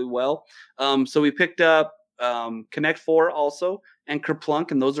really well. So we picked up Connect 4 also and Kerplunk,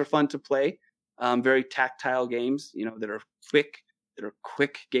 and those are fun to play. Very tactile games, that are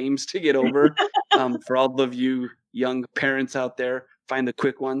quick games to get over. For all of you young parents out there, find the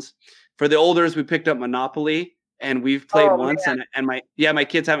quick ones. For the olders, we picked up Monopoly, and we've played once, and my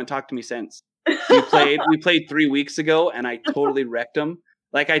kids haven't talked to me since. We played 3 weeks ago, and I totally wrecked them.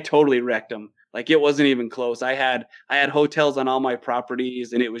 Like I totally wrecked them. Like it wasn't even close. I had hotels on all my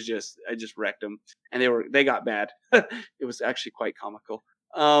properties, and I just wrecked them. And they got mad. It was actually quite comical.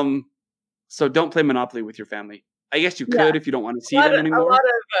 So don't play Monopoly with your family. I guess you could if you don't want to see them anymore. A lot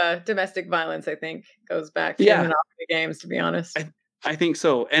of domestic violence, I think, goes back to Monopoly games. To be honest, I think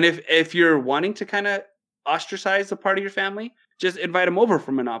so. And if you're wanting to kind of ostracize a part of your family, just invite them over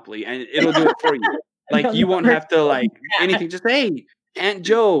for Monopoly, and it'll do it for you. Like you won't have to anything. Just hey, Aunt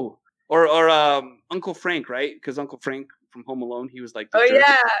Joe or Uncle Frank, right? Because Uncle Frank from Home Alone, he was like,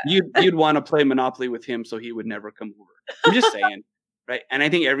 you'd want to play Monopoly with him, so he would never come over. I'm just saying, right? And I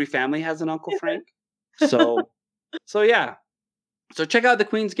think every family has an Uncle Frank. So yeah. So check out the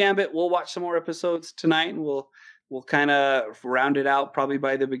Queen's Gambit. We'll watch some more episodes tonight, and we'll kind of round it out probably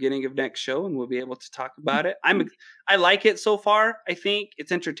by the beginning of next show, and we'll be able to talk about it. I like it so far. I think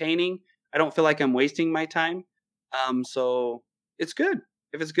it's entertaining. I don't feel like I'm wasting my time. So it's good.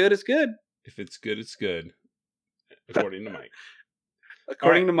 If it's good, it's good. If it's good, it's good. According to Mike.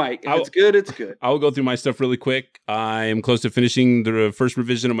 According to Mike. If it's good, it's good. I'll go through my stuff really quick. I am close to finishing the first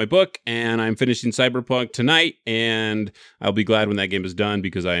revision of my book, and I'm finishing Cyberpunk tonight, and I'll be glad when that game is done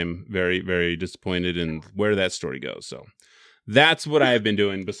because I am very, very disappointed in where that story goes. So that's what I've been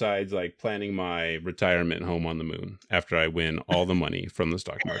doing besides planning my retirement home on the moon after I win all the money from the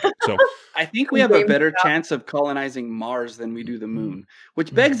stock market. So I think we have a better chance of colonizing Mars than we do the moon,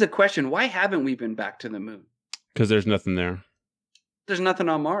 which begs the question, why haven't we been back to the moon? Because there's nothing there. There's nothing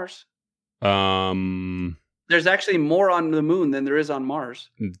on Mars. There's actually more on the moon than there is on Mars.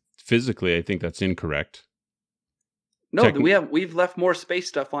 Physically, I think that's incorrect. No, we've left more space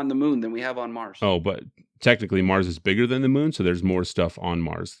stuff on the moon than we have on Mars. Oh, but technically Mars is bigger than the moon, so there's more stuff on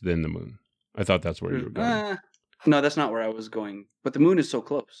Mars than the moon. I thought that's where you were going. No, that's not where I was going. But the moon is so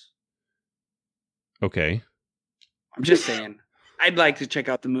close. Okay. I'm just saying. I'd like to check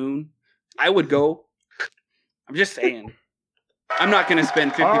out the moon. I would go. I'm just saying. I'm not going to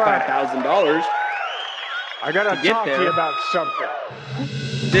spend $55,000. I got to talk to you about something.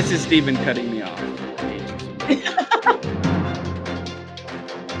 This is Steven cutting me off.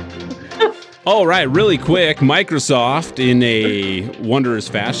 All right, really quick, Microsoft, in a wondrous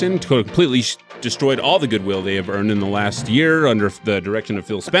fashion, completely destroyed all the goodwill they have earned in the last year under the direction of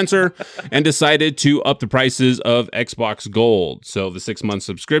Phil Spencer and decided to up the prices of Xbox Gold. So the 6-month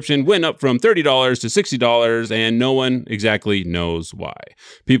subscription went up from $30 to $60, and no one exactly knows why.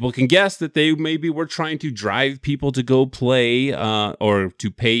 People can guess that they maybe were trying to drive people to go play or to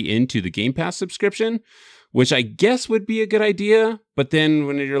pay into the Game Pass subscription, which I guess would be a good idea. But then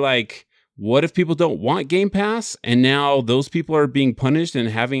when you're like, what if people don't want Game Pass and now those people are being punished and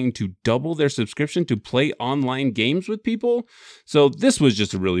having to double their subscription to play online games with people? So this was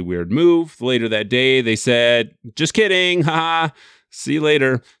just a really weird move. Later that day, they said, just kidding, haha, see you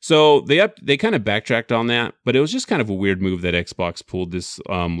later. So they kind of backtracked on that, but it was just kind of a weird move that Xbox pulled this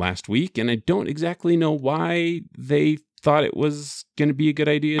last week, and I don't exactly know why they thought it was going to be a good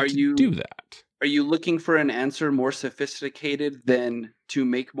idea to do that. Are you looking for an answer more sophisticated than to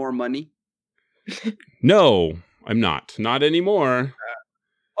make more money? No, I'm not. Not anymore.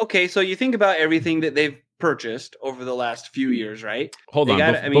 Okay, so you think about everything that they've purchased over the last few years, right? Hold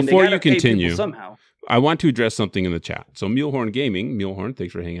on. Before you continue, somehow. I want to address something in the chat. So Mulehorn Gaming, Mulehorn,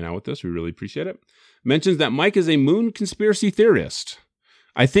 thanks for hanging out with us. We really appreciate it. Mentions that Mike is a moon conspiracy theorist.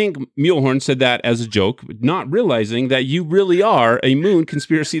 I think Mulehorn said that as a joke, not realizing that you really are a moon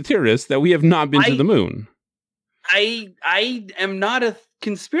conspiracy theorist, that we have not been to the moon. I am not a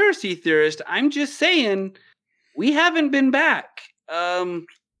conspiracy theorist. I'm just saying we haven't been back.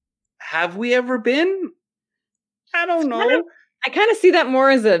 Have we ever been? I don't know. I kind of see that more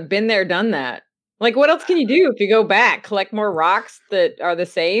as a been there, done that. Like, what else can you do if you go back? Collect more rocks that are the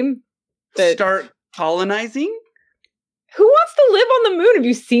same? Start colonizing? Who wants to live on the moon? Have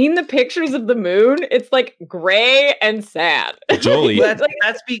you seen the pictures of the moon? It's like gray and sad. Jolie.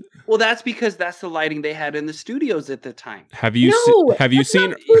 That's because that's the lighting they had in the studios at the time. Have you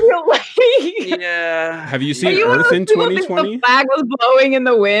seen Yeah. Have you seen Earth in 2020? The flag was blowing in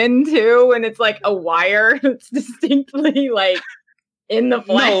the wind too, and it's like a wire that's distinctly like in the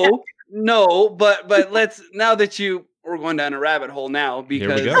flag. No, but let's, now that we're going down a rabbit hole now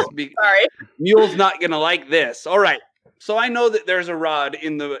because sorry. Mule's not gonna like this. All right. So I know that there's a rod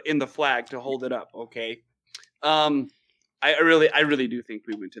in the flag to hold it up. Okay. I really do think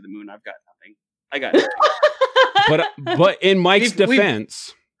we went to the moon. I've got nothing. I got nothing. But in Mike's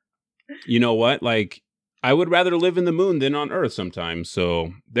defense, you know what? Like, I would rather live in the moon than on Earth sometimes.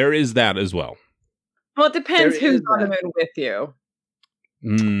 So there is that as well. Well, it depends who's on the moon with you.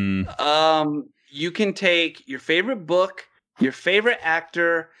 You can take your favorite book, your favorite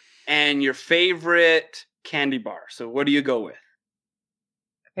actor, and your favorite candy bar. So what do you go with?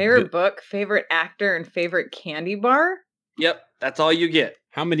 Favorite book, favorite actor, and favorite candy bar? Yep, that's all you get.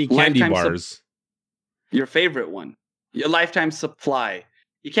 How many candy bars? Your favorite one. Your lifetime supply.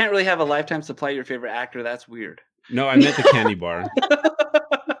 You can't really have a lifetime supply of your favorite actor. That's weird. No, I meant the candy bar.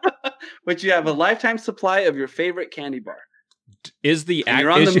 But you have a lifetime supply of your favorite candy bar. Is the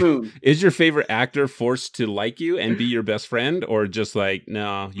you're on the moon. Is your favorite actor forced to like you and be your best friend, or just like,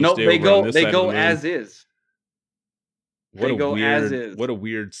 no, you nope, stay over on this side they go of the moon? as is. What a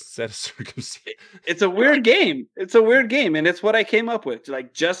weird set of circumstances. It's a weird game. And it's what I came up with,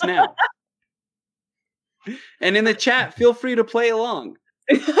 like, just now. And in the chat, feel free to play along.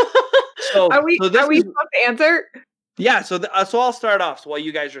 Are we supposed to answer? Yeah, so I'll start off while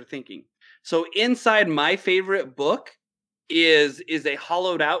you guys are thinking. So inside my favorite book is a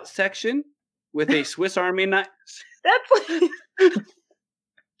hollowed out section with a Swiss Army knife.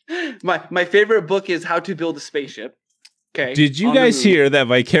 That's my favorite book is How to Build a Spaceship. Okay. Did you guys hear that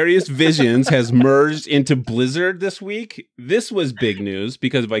Vicarious Visions has merged into Blizzard this week? This was big news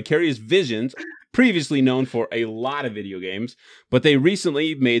because Vicarious Visions, previously known for a lot of video games, but they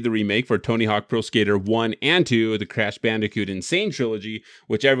recently made the remake for Tony Hawk Pro Skater 1 and 2, the Crash Bandicoot Insane Trilogy,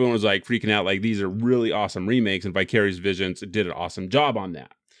 which everyone was like freaking out like these are really awesome remakes, and Vicarious Visions did an awesome job on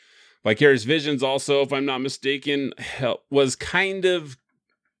that. Vicarious Visions also, if I'm not mistaken, was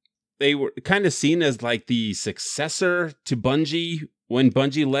they were kind of seen as like the successor to Bungie when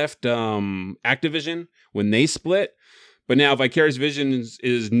Bungie left Activision, when they split. But now Vicarious Visions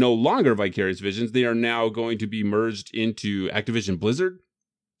is no longer Vicarious Visions. They are now going to be merged into Activision Blizzard.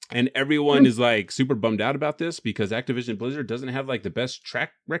 And everyone is like super bummed out about this because Activision Blizzard doesn't have like the best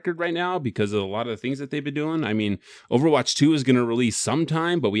track record right now because of a lot of the things that they've been doing. I mean, Overwatch 2 is going to release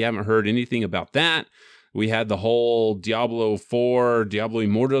sometime, but we haven't heard anything about that. We had the whole Diablo 4, Diablo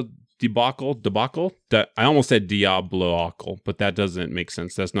Immortal debacle. That I almost said Diablo-acle, but that doesn't make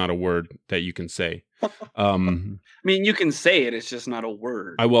sense. That's not a word that you can say. I mean, you can say it. It's just not a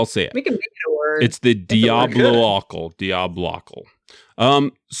word. I will say it. We can make it a word. It's the Diablo-acle. Diablo-acle.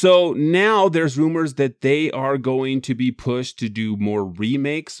 So now there's rumors that they are going to be pushed to do more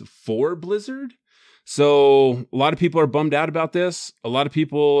remakes for Blizzard. So a lot of people are bummed out about this. A lot of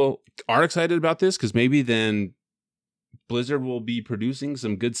people are excited about this because maybe then Blizzard will be producing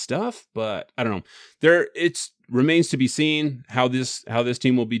some good stuff, but I don't know. It remains to be seen how this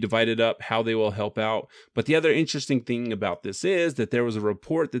team will be divided up, how they will help out. But the other interesting thing about this is that there was a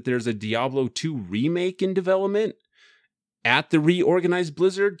report that there's a Diablo 2 remake in development. at the reorganized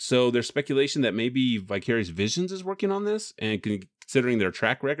Blizzard. So there's speculation that maybe Vicarious Visions is working on this, and considering their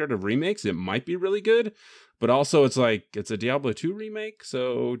track record of remakes, it might be really good. But also it's like, it's a Diablo 2 remake.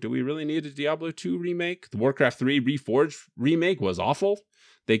 So do we really need a Diablo 2 remake? The Warcraft 3 Reforged remake was awful.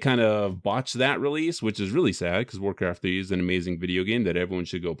 They kind of botched that release, which is really sad because Warcraft 3 is an amazing video game that everyone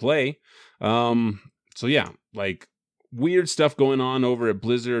should go play. So yeah, like weird stuff going on over at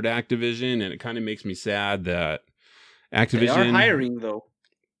Blizzard Activision. And it kind of makes me sad that Activision... They are hiring though.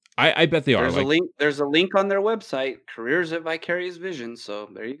 I bet they are. There's a link on their website, Careers at Vicarious Visions. So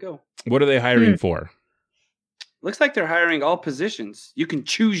there you go. What are they hiring for? Looks like they're hiring all positions. You can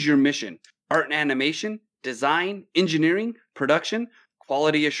choose your mission: art and animation, design, engineering, production,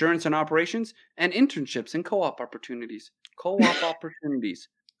 quality assurance and operations, and internships and co-op opportunities. Co-opportunities.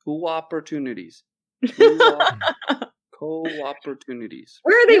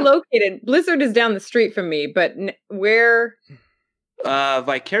 Where are they located? Blizzard is down the street from me, but where?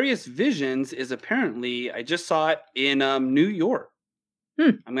 Vicarious Visions is apparently, I just saw it in New York.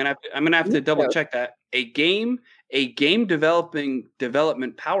 I'm gonna have to double check that. A game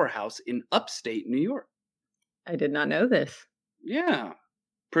development powerhouse in upstate New York. I did not know this. Yeah,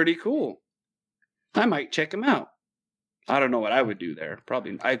 pretty cool. I might check them out. I don't know what I would do there.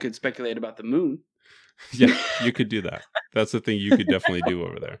 Probably I could speculate about the moon. Yeah, you could do that. That's the thing you could definitely do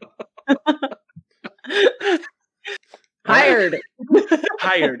over there. Hired.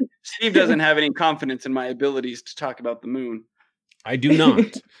 Hired. Steve doesn't have any confidence in my abilities to talk about the moon. I do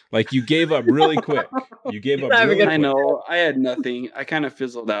not. Like, you gave up really quick. I know. I had nothing. I kind of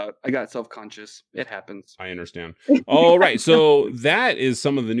fizzled out. I got self-conscious. It happens. I understand. All right. So that is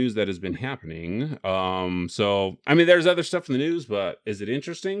some of the news that has been happening. So, I mean, there's other stuff in the news, but is it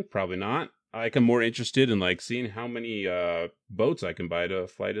interesting? Probably not. I'm more interested in like seeing how many boats I can buy to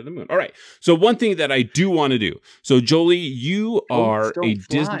fly to the moon. All right. So one thing that I do want to do. So Jolie, you are a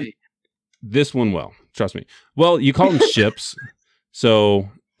Disney. This one will. Trust me. Well, you call them ships. So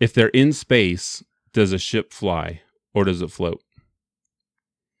if they're in space, does a ship fly or does it float?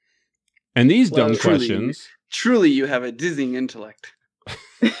 And these dumb questions. Truly, you have a dizzying intellect.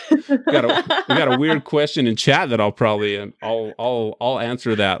 we got a weird question in chat that I'll probably I'll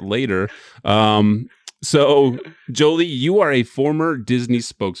answer that later. So Jolie, you are a former Disney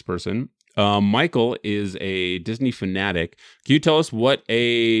spokesperson. Michael is a Disney fanatic. Can you tell us what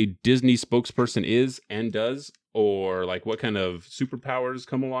a Disney spokesperson is and does, or like what kind of superpowers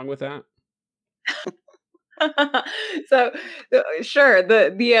come along with that? So, sure.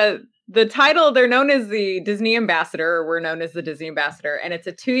 The title, they're known as the Disney Ambassador, or we're known as the Disney Ambassador, and it's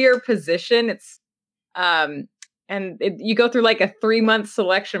a 2-year position. It's you go through like a 3-month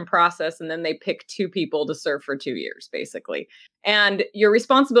selection process, and then they pick 2 people to serve for 2 years, basically. And your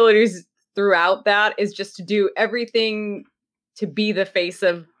responsibilities throughout that is just to do everything to be the face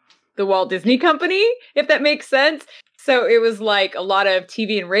of the Walt Disney Company, if that makes sense. So it was like a lot of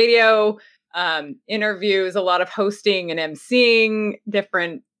TV and radio interviews, a lot of hosting and emceeing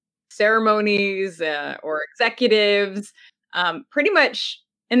different ceremonies or executives, pretty much.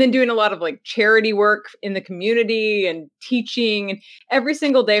 And then doing a lot of like charity work in the community and teaching. And every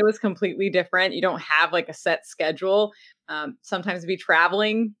single day was completely different. You don't have like a set schedule. Sometimes I'd be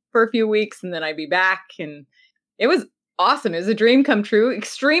traveling for a few weeks and then I'd be back. And it was awesome. It was a dream come true.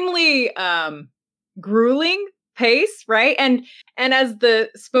 Extremely grueling pace, right? And as the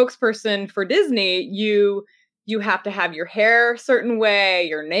spokesperson for Disney, you have to have your hair a certain way,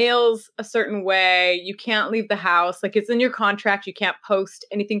 your nails a certain way. You can't leave the house. Like, it's in your contract. You can't post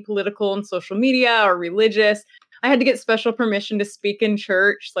anything political on social media or religious. I had to get special permission to speak in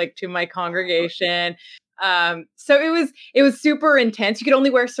church, like to my congregation. So it was super intense. You could only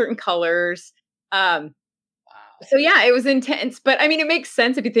wear certain colors. So yeah, it was intense, but I mean, it makes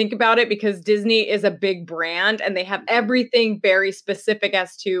sense if you think about it, because Disney is a big brand and they have everything very specific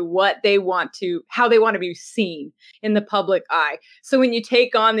as to how they want to be seen in the public eye. So when you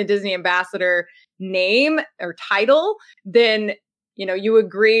take on the Disney Ambassador name or title, then, you know, you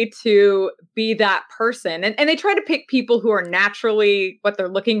agree to be that person. And they try to pick people who are naturally what they're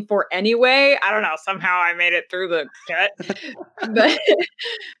looking for anyway. I don't know. Somehow I made it through the cut.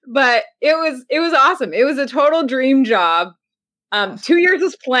 but it was awesome. It was a total dream job. 2 years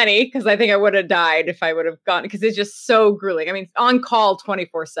is plenty, because I think I would have died if I would have gone, because it's just so grueling. I mean, on call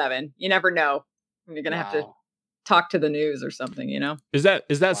 24/7. You never know when you're going to have to talk to the news or something, you know? Is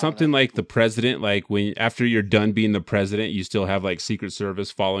that something like the president, like when after you're done being the president, you still have like Secret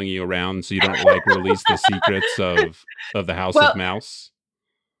Service following you around so you don't like release the secrets of the House of Mouse?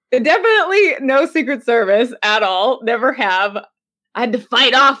 Definitely no Secret Service at all. Never have. I had to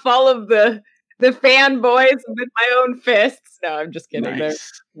fight off all of the the fanboys with my own fists. No, I'm just kidding.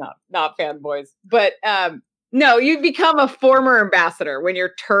 Nice. They're not fanboys. But no, you become a former ambassador when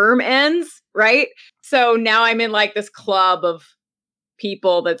your term ends, right? So now I'm in like this club of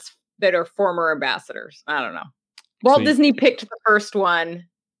people that are former ambassadors. I don't know. Walt Disney picked the first one,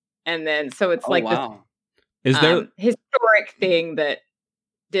 and then so it's this historic thing that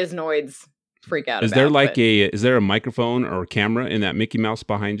Disnoids freak out about. Is there a microphone or a camera in that Mickey Mouse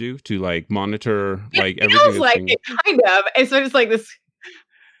behind you to like monitor like it everything? Feels like it, kind of. And so it's like this.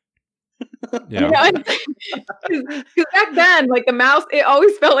 Yeah. Because back then, like the mouse, it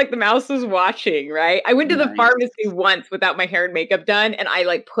always felt like the mouse was watching, right? I went to the pharmacy once without my hair and makeup done, and I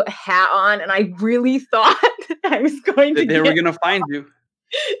like put a hat on, and I really thought I was going to. They were going to find you.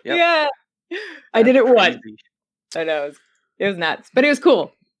 Yep. Yeah, I did it once. I know it was nuts, but it was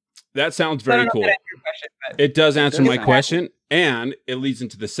cool. That sounds very cool. It does answer my question, and it leads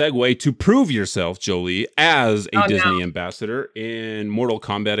into the segue to prove yourself, Jolie, as a Disney ambassador in Mortal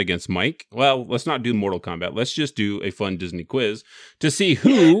Kombat against Mike. Well, let's not do Mortal Kombat. Let's just do a fun Disney quiz to see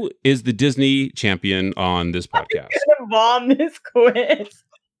who is the Disney champion on this podcast. I'm gonna bomb this quiz.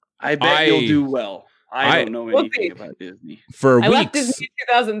 I bet you'll do well. I don't know anything about Disney. I left Disney in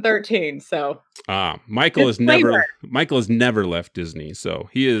 2013, so Michael has never left Disney, so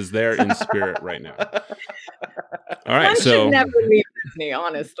he is there in spirit right now. All right, so should never leave Disney,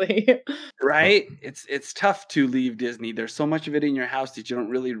 honestly. Right? It's tough to leave Disney. There's so much of it in your house that you don't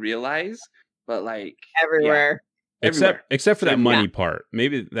really realize, but like everywhere. Except for that money part.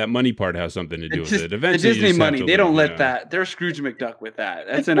 Maybe that money part has something to do with it. Eventually, the Disney money, they don't let that. They're Scrooge McDuck with that.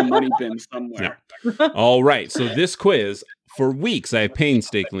 That's in a money bin somewhere. Yeah. All right. So this quiz, for weeks, I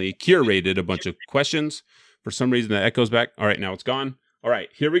painstakingly curated a bunch of questions. For some reason, that echoes back. All right, now it's gone. All right,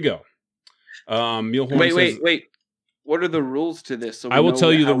 here we go. Wait. What are the rules to this? So I will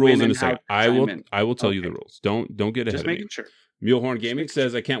tell you the rules in a second. I will tell you the rules. Don't get ahead Just of me. making sure. Mulehorn Gaming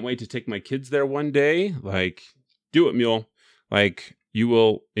says, I can't wait to take my kids there one day. Like, do it, Mule. Like, you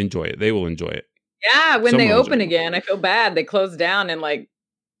will enjoy it. They will enjoy it. Yeah, when they open again, I feel bad. They closed down and like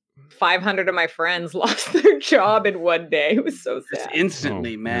 500 of my friends lost their job in one day. It was so sad. Just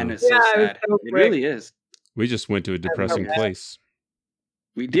instantly, man. It's so sad. It really is. We just went to a depressing place.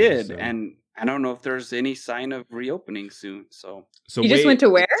 We did. And I don't know if there's any sign of reopening soon. So you just went to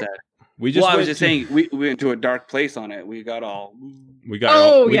where? I was just saying we went to a dark place on it. We got all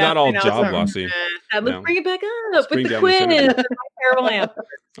job lossy. Let's bring it back up with the quiz. Terrible answer.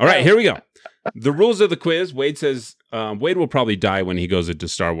 All right, here we go. The rules of the quiz. Wade says Wade will probably die when he goes into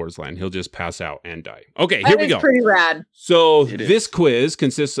Star Wars land. He'll just pass out and die. Okay, here we go. Pretty rad. So this quiz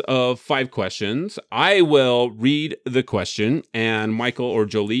consists of 5 questions. I will read the question, and Michael or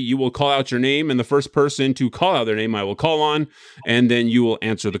Jolie, you will call out your name, and the first person to call out their name I will call on, and then you will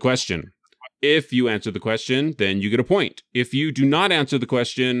answer the question. If you answer the question, then you get a point. If you do not answer the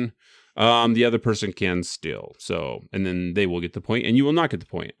question, the other person can still. So, and then they will get the point, and you will not get the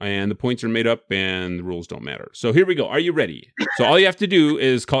point. And the points are made up, and the rules don't matter. So here we go. Are you ready? So all you have to do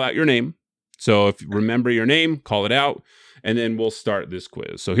is call out your name. So if you remember your name, call it out, and then we'll start this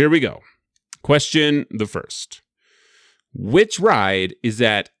quiz. So here we go. Question the first. Which ride is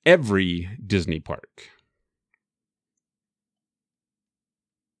at every Disney park?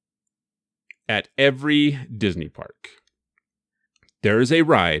 At every Disney park. There is a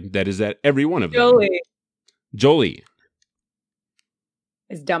ride that is at every one of them. Jolie.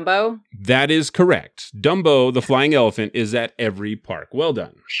 Is Dumbo? That is correct. Dumbo, the flying elephant, is at every park. Well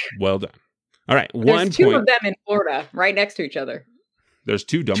done. Well done. All right. There's 2 of them in Florida, right next to each other. There's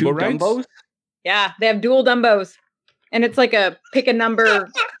 2 Dumbo rides? Dumbos? Yeah, they have dual Dumbos. And it's like a pick a number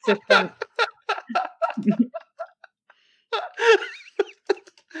system.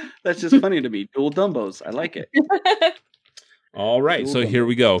 That's just funny to me. Dual Dumbos. I like it. All right. So here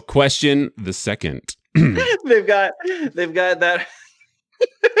we go. Question the second. They've got that.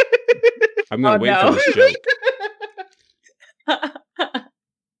 I'm going to wait for this joke.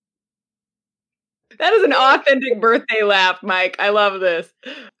 That is an authentic birthday laugh, Mike. I love this.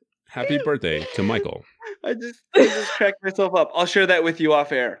 Happy birthday to Michael. I just cracked myself up. I'll share that with you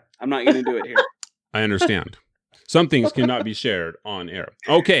off air. I'm not going to do it here. I understand. Some things cannot be shared on air.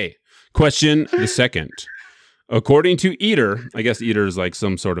 Okay. Question the second. According to Eater, I guess Eater is like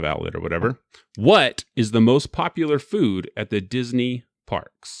some sort of outlet or whatever. What is the most popular food at the Disney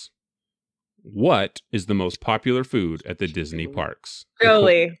parks? What is the most popular food at the Disney parks?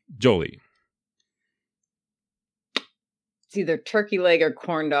 Jolie. It's either turkey leg or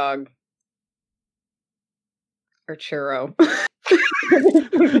corn dog. Or churro.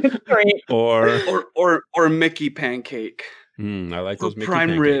 or Mickey pancake. I like those Mickey prime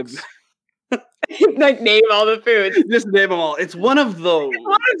pancakes. rib. Like name all the foods. Just name them all. It's one of those. It's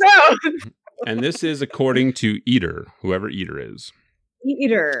one of those. And this is according to Eater, whoever Eater is.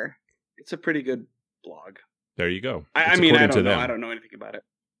 Eater. It's a pretty good blog. There you go. I mean, I don't know. I don't know anything about it.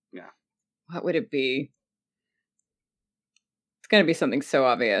 Yeah. What would it be? It's going to be something so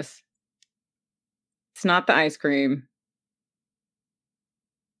obvious. It's not the ice cream.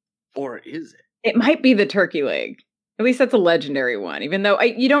 Or is it? It might be the turkey leg. At least that's a legendary one, even though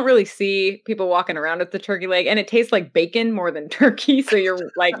you don't really see people walking around with the turkey leg, and it tastes like bacon more than turkey. So you're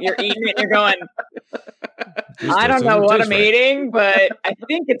eating it and you're going, I don't know what I'm eating, but I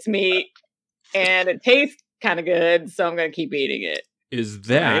think it's meat and it tastes kind of good. So I'm going to keep eating it. Is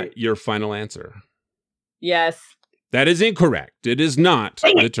that your final answer? Yes. That is incorrect. It is not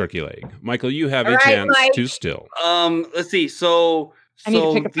the turkey leg. Michael, you have a chance to still. Let's see. So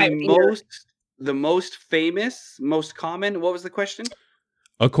the most famous, most common, what was the question?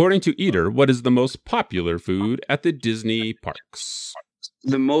 According to Eater, what is the most popular food at the Disney parks?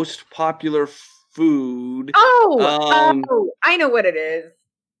 The most popular food. I know what it is.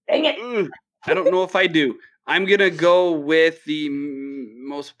 Dang it. I don't know if I do. I'm going to go with the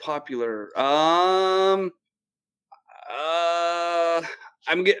most popular. I'm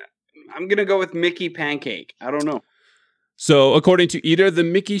going to go with Mickey Pancake. I don't know. So, according to Eater, the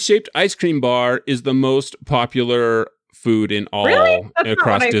Mickey-shaped ice cream bar is the most popular food in all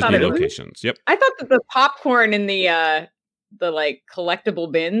across Disney locations. Yep. I thought that the popcorn in the like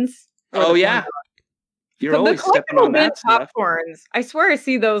collectible bins. Oh yeah. You're always stepping on that stuff. Popcorns. I swear I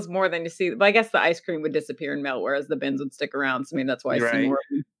see those more than you see. But I guess the ice cream would disappear and melt, whereas the bins would stick around. So maybe that's why I see more of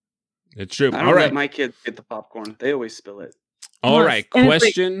them. It's true. I don't let my kids get the popcorn. They always spill it. All right.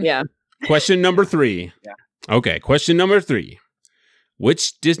 Question number 3. Yeah. Okay. Question number 3.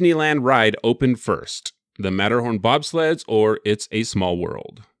 Which Disneyland ride opened first? The Matterhorn bobsleds or It's a Small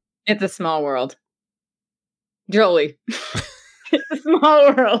World? It's a Small World. Jolie. It's a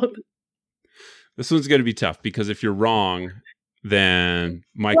Small World. This one's going to be tough because if you're wrong, then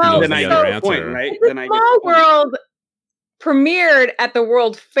Mike knows the other answer. Point, right? The Small World premiered at the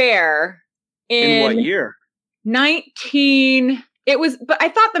World Fair in what year? But I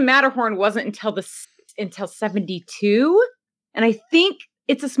thought the Matterhorn wasn't until 72, and I think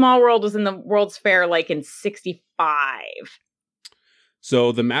It's a Small World was in the World's Fair like in 65.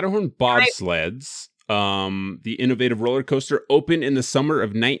 So the Matterhorn bobsleds, the innovative roller coaster, opened in the summer of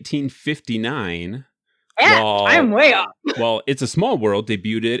 1959. Yeah, I'm way off. Well, It's a Small World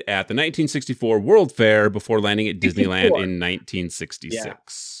debuted at the 1964 World Fair before landing at Disneyland in 1966. Yeah.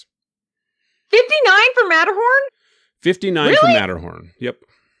 59 for Matterhorn? 59 for Matterhorn. Yep.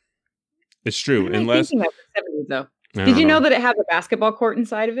 It's true. Unless 70s, though. Did you know that it has a basketball court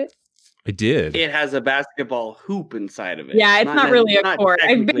inside of it? I did. It has a basketball hoop inside of it. Yeah, it's not really a court.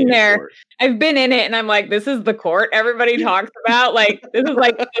 I've been there. I've been in it, and I'm like, this is the court everybody talks about. Like, this is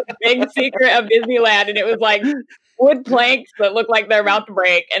like the big secret of Disneyland. And it was like wood planks that looked like they're about to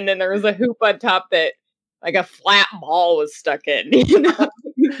break. And then there was a hoop on top that like a flat ball was stuck in. You know?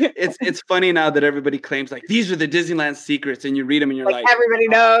 It's funny now that everybody claims like these are the Disneyland secrets, and you read them and you're like everybody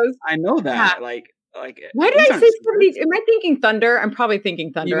knows. I know that. Yeah. Like why did I say 70s? Am I thinking Thunder? I'm probably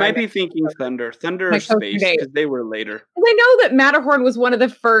thinking Thunder. You might be thinking Thunder or Space because they were later. I know that Matterhorn was one of the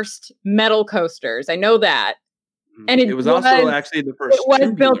first metal coasters. I know that. And it was also actually the first. It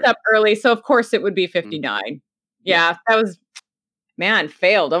was built up early, so of course it would be 59. Mm-hmm. Yeah, that was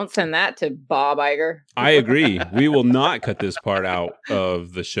fail. Don't send that to Bob Iger. I agree. We will not cut this part out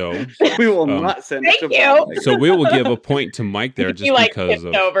of the show. We will not send it to Bob Iger. So we will give a point to Mike there just because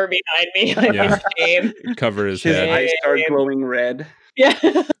of over behind me. Like shame. Cover his head. His eyes start glowing red. Yeah.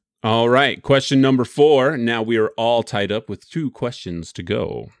 All right. Question number 4. Now we are all tied up with 2 questions to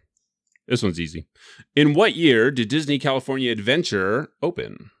go. This one's easy. In what year did Disney California Adventure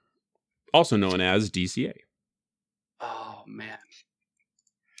open? Also known as DCA. Oh, man.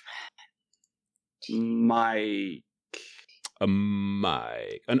 Mike.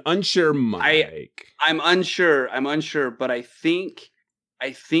 An unsure Mike. I'm unsure, but I think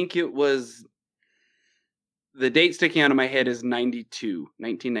it was the date sticking out of my head is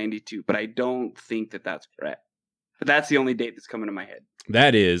 1992, but I don't think that's correct. But that's the only date that's coming to my head.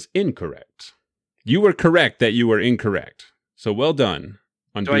 That is incorrect. You were correct that you were incorrect. So well done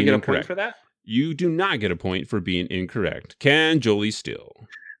on being incorrect. Do I get a point for that? You do not get a point for being incorrect. Can Jolie still?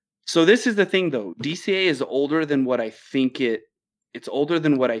 So this is the thing, though. DCA is older than what I think it's older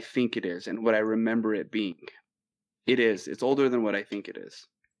than what I think it is and what I remember it being. It is. It's older than what I think it is.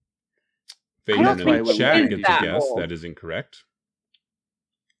 Fabian in the chat gets a guess. That is incorrect.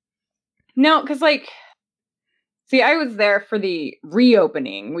 No, because See, I was there for the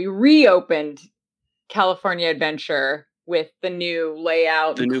reopening. We reopened California Adventure with the new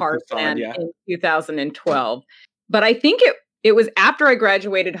layout and car plan in 2012. But I think it was after I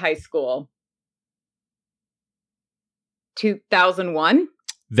graduated high school. 2001?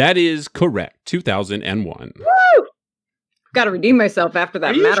 That is correct. 2001. Woo! Got to redeem myself after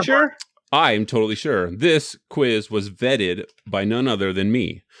that. Are you sure? I'm totally sure. This quiz was vetted by none other than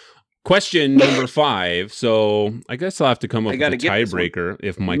me. Question number 5. So I guess I'll have to come up with a tiebreaker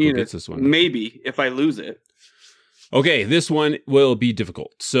if Michael gets this one. Maybe if I lose it. Okay, this one will be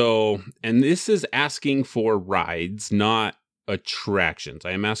difficult. So, and this is asking for rides, not attractions.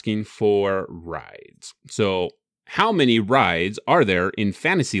 I am asking for rides. So, how many rides are there in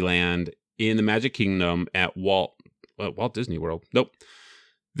Fantasyland in the Magic Kingdom at Walt Disney World? Nope.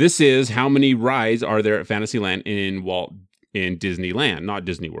 This is how many rides are there at Fantasyland in Disneyland, not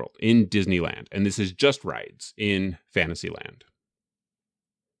Disney World, in Disneyland. And this is just rides in Fantasyland.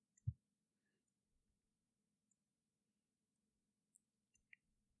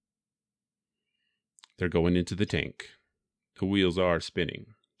 They're going into the tank. The wheels are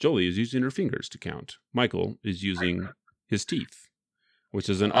spinning. Jolie is using her fingers to count. Michael is using his teeth, which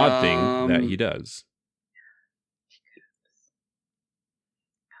is an odd thing that he does.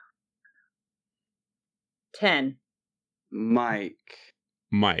 Mike.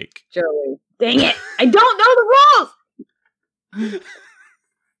 Jolie. Dang it. I don't know the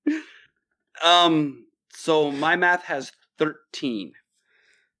rules. So my math has 13.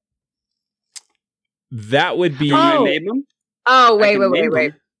 That would be. Oh,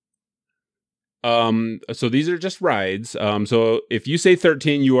 wait. So these are just rides. So if you say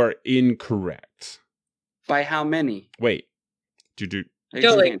 13, you are incorrect. By how many? Wait. You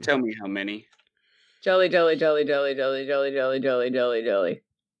can't tell me how many. Jolie.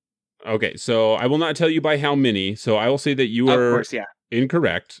 Okay, so I will not tell you by how many. So I will say that you are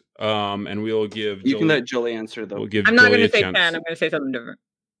incorrect. And we'll give. You can let Jolie answer though. I'm not going to say 10. I'm going to say something different.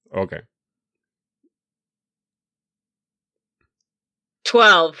 Okay.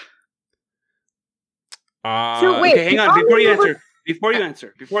 12. So wait, okay, hang on. Before you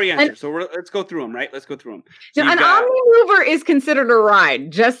answer. So let's go through them, right? Let's go through them. So an Omnimover is considered a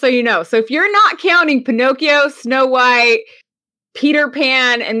ride, just so you know. So if you're not counting Pinocchio, Snow White, Peter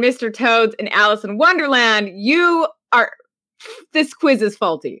Pan, and Mr. Toads, and Alice in Wonderland, this quiz is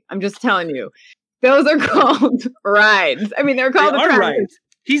faulty. I'm just telling you. Those are called rides. I mean, they're called rides.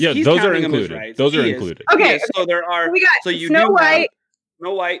 He's those are included. Those are included. Okay. So there are. We got Snow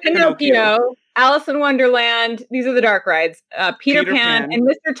White, Pinocchio, Alice in Wonderland. These are the dark rides. Peter Pan, and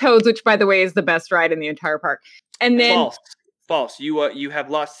Mr. Toads, which, by the way, is the best ride in the entire park. And then false. You have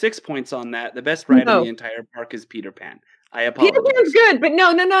lost 6 points on that. The best ride in the entire park is Peter Pan. I apologize. Peter Pan's good, but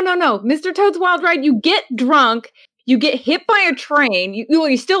no. Mr. Toad's Wild Ride. You get drunk. You get hit by a train.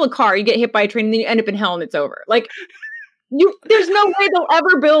 You steal a car. You get hit by a train, and then you end up in hell, and it's over. Like. There's no way they'll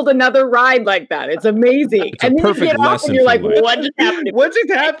ever build another ride like that. It's amazing. It's and then you get off and you're like, what just happened? What just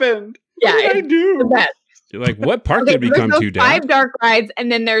happened? Yeah, what did I do? The best. You're like, what park did we come to, Dad? 5 dark rides, and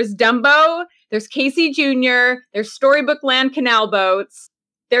then there's Dumbo, there's Casey Jr., there's Storybook Land canal boats,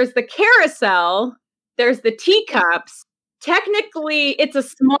 there's the carousel, there's the teacups. Technically, It's a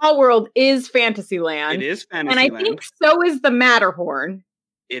Small World is Fantasyland. It is Fantasyland. And I think so is the Matterhorn.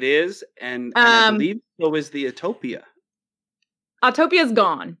 It is, and I believe so is the Autopia. Autopia's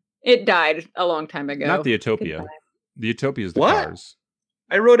gone. It died a long time ago. Not the Autopia. The Autopia is the cars.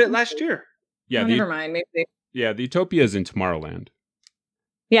 I wrote it last year. Yeah, never mind. Maybe. Yeah, the Autopia is in Tomorrowland.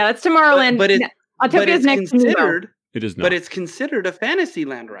 Yeah, that's Tomorrowland. Autopia is next considered. It is not. But it's considered a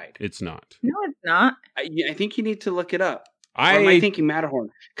Fantasyland ride. It's not. No, it's not. I think you need to look it up. Or am I thinking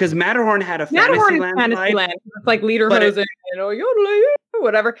Matterhorn? Because Matterhorn had a Fantasyland ride. It's like Lederhosen,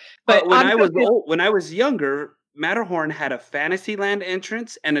 whatever. But when I was younger, Matterhorn had a Fantasyland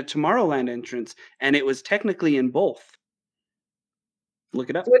entrance and a Tomorrowland entrance, and it was technically in both. Look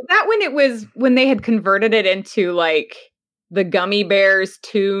it up. Was that when they had converted it into like the Gummy Bears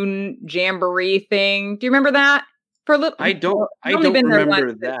Toon Jamboree thing? Do you remember that? For a little, I don't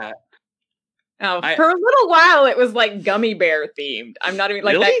remember that. For a little while, it was like Gummy Bear themed. I'm not even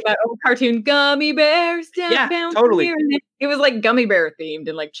like that old cartoon Gummy Bears. Down totally. Here. It was like Gummy Bear themed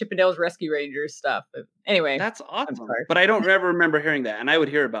and like Chippendales Rescue Rangers stuff. But anyway, that's awesome. But I don't ever remember hearing that, and I would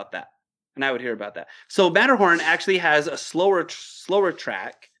hear about that. So Matterhorn actually has a slower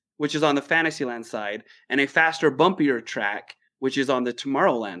track, which is on the Fantasyland side, and a faster, bumpier track, which is on the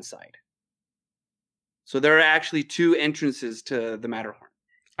Tomorrowland side. So there are actually 2 entrances to the Matterhorn.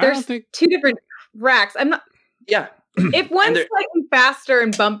 There's 2 different racks. I'm not. Yeah. If one's slightly faster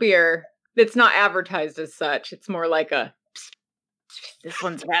and bumpier, it's not advertised as such. It's more like a, this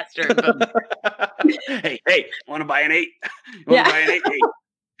one's faster. hey, want to buy an 8? You want to buy an 8? Hey,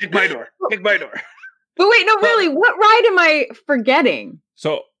 kick my door. But wait, no, really, what ride am I forgetting?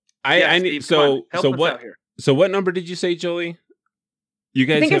 So I need so what number did you say, Jolie? You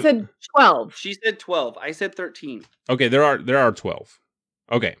guys, I think I said 12. She said 12. I said 13. Okay, there are 12.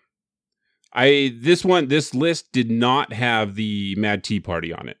 Okay. This list did not have the Mad Tea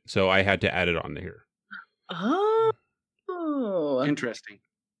Party on it, so I had to add it on here. Oh. Interesting.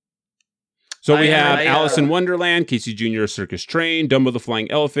 So we have Alice in Wonderland, Casey Jr. Circus Train, Dumbo the Flying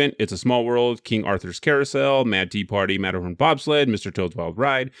Elephant, It's a Small World, King Arthur's Carousel, Mad Tea Party, Matterhorn Bobsled, Mr. Toad's Wild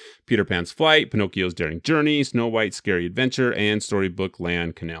Ride, Peter Pan's Flight, Pinocchio's Daring Journey, Snow White's Scary Adventure, and Storybook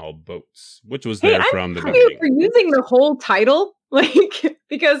Land Canal Boats, which was there from the beginning. For using the whole title,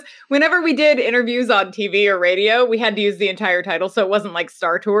 because whenever we did interviews on TV or radio, we had to use the entire title, so it wasn't like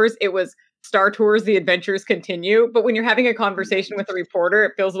Star Tours, it was Star Tours, The Adventures Continue. But when you're having a conversation with a reporter,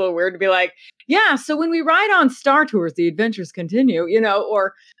 it feels a little weird to be like, yeah, so when we ride on Star Tours, The Adventures Continue,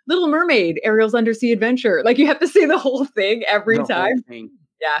 or Little Mermaid, Ariel's Undersea Adventure. Like, you have to say the whole thing every time.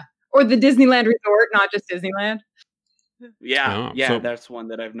 Yeah. Or the Disneyland Resort, not just Disneyland. Yeah. So that's one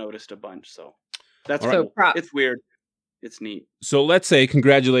that I've noticed a bunch. So that's cool. It's weird. It's neat. So let's say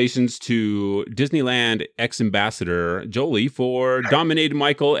congratulations to Disneyland ex-ambassador Jolie for dominating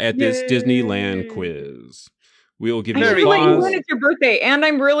Michael at this Disneyland quiz. We will give you applause. It's your birthday, and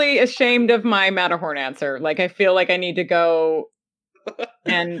I'm really ashamed of my Matterhorn answer. Like, I feel like I need to go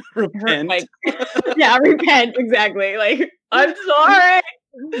and repent. Repent. Exactly. Like, I'm sorry.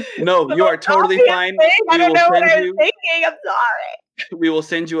 No, you are totally fine. I don't know what I was thinking. I'm sorry. We will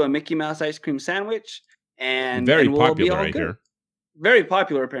send you a Mickey Mouse ice cream sandwich. And very we'll popular right here. Very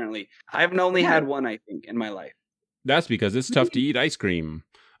popular, apparently. I've only had one, I think, in my life. That's because it's tough to eat ice cream.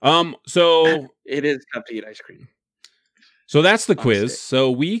 So it is tough to eat ice cream. So that's the quiz.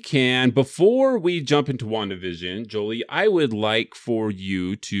 So we can, before we jump into WandaVision, Jolie, I would like for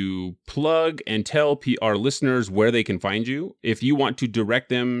you to plug and tell our listeners where they can find you. If you want to direct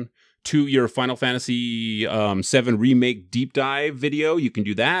them to your Final Fantasy VII Remake deep dive video, you can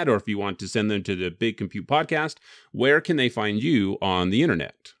do that. Or if you want to send them to the Big Compute Podcast, where can they find you on the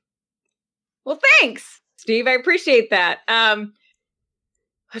internet? Well, thanks, Steve. I appreciate that.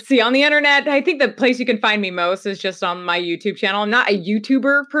 Let's see, on the internet, I think the place you can find me most is just on my YouTube channel. I'm not a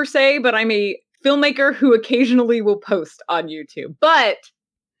YouTuber per se, but I'm a filmmaker who occasionally will post on YouTube. But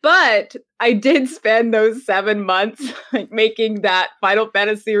I did spend those 7 months making that Final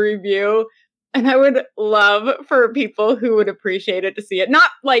Fantasy review, and I would love for people who would appreciate it to see it. Not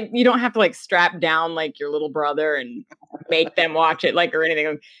like you don't have to strap down like your little brother and make them watch it or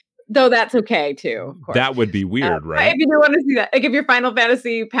anything. Though that's okay too. Of course. That would be weird, right? If you do want to see that, if you're Final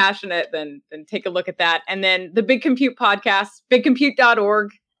Fantasy passionate, then take a look at that. And then the Big Compute Podcast,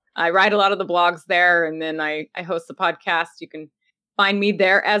 bigcompute.org. I write a lot of the blogs there, and then I host the podcast. You can find me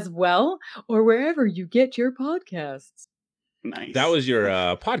there as well, or wherever you get your podcasts. Nice. That was your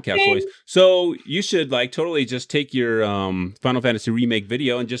podcast voice. So you should totally just take your Final Fantasy Remake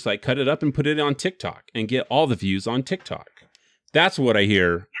video and just cut it up and put it on TikTok and get all the views on TikTok. That's what I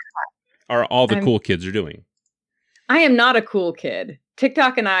hear are all the cool kids are doing. I am not a cool kid.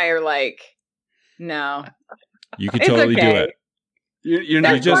 TikTok and I are no. You could totally do it. You're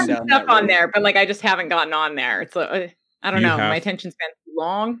not just stuff on there, but I just haven't gotten on there. It's I don't know. My attention span's too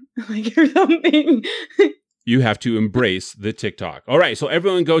long, or something. You have to embrace the TikTok. All right, so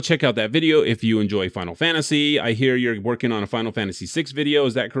everyone go check out that video if you enjoy Final Fantasy. I hear you're working on a Final Fantasy VI video.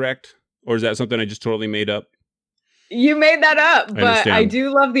 Is that correct? Or is that something I just totally made up? You made that up, but I do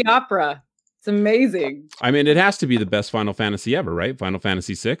love the opera. It's amazing. I mean, it has to be the best Final Fantasy ever, right? Final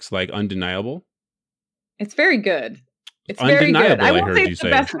Fantasy VI, undeniable. It's very good. It's very good. I won't say it's the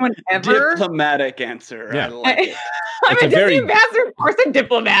best one ever. Diplomatic answer. Yeah. I like it. I'm a Disney ambassador, of course I'm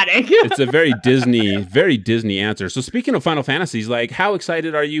diplomatic. It's a very Disney answer. So speaking of Final Fantasies, how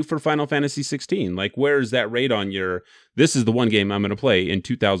excited are you for Final Fantasy 16? Where is that rate on your, this is the one game I'm going to play in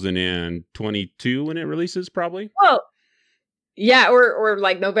 2022 when it releases, probably? Well, yeah, or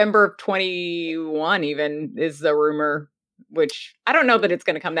November of 21 even is the rumor, which I don't know that it's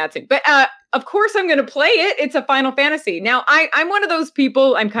going to come that soon. But of course I'm going to play it. It's a Final Fantasy. Now, I'm one of those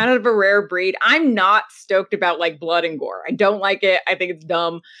people, I'm kind of a rare breed. I'm not stoked about blood and gore. I don't like it. I think it's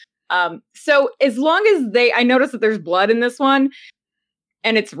dumb. So as long as I notice that there's blood in this one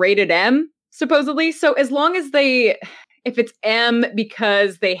and it's rated M, supposedly. So as long as if it's M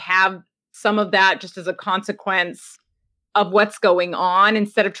because they have some of that just as a consequence of what's going on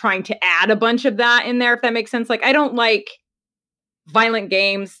instead of trying to add a bunch of that in there, if that makes sense. I don't like violent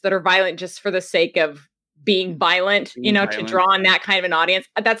games that are violent just for the sake of being violent, to draw on that kind of an audience.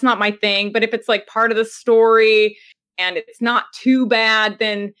 That's not my thing. But if it's like part of the story and it's not too bad,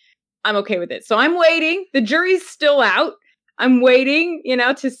 then I'm okay with it. So I'm waiting. The jury's still out. I'm waiting,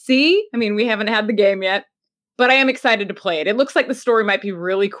 to see. I mean, we haven't had the game yet, but I am excited to play it. It looks like the story might be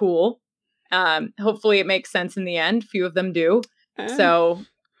really cool. Hopefully it makes sense in the end. Few of them do. So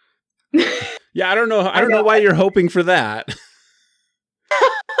yeah, I don't know. I don't know why you're hoping for that.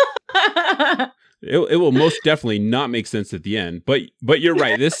 It will most definitely not make sense at the end, but you're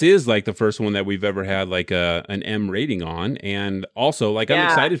right. This is like the first one that we've ever had like an M rating on, and also like I'm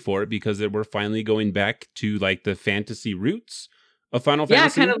excited for it because we're finally going back to like the fantasy roots of Final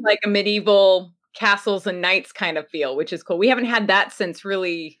Fantasy. Yeah, kind of like a medieval castles and knights kind of feel, which is cool. We haven't had that since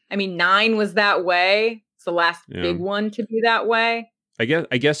 9 was that way. It's the last big one to be that way. I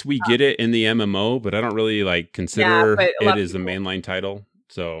guess we get it in the MMO, but I don't really like consider it as a mainline title.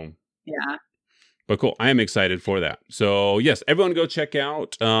 So yeah. But cool. I am excited for that. So yes, everyone go check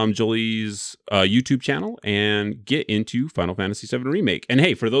out Jolie's YouTube channel and get into Final Fantasy VII Remake. And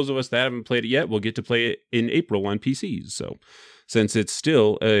hey, for those of us that haven't played it yet, we'll get to play it in April on PCs. So since it's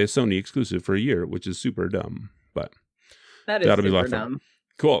still a Sony exclusive for a year, which is super dumb, but that'll be a lot of fun.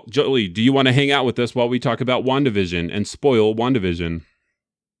 Cool. Jolie, do you want to hang out with us while we talk about WandaVision and spoil WandaVision?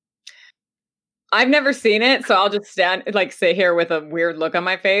 I've never seen it, so I'll just sit here with a weird look on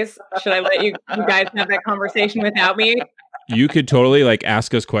my face. Should I let you guys have that conversation without me? You could totally like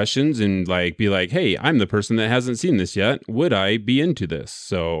ask us questions and like be like, "Hey, I'm the person that hasn't seen this yet. Would I be into this?"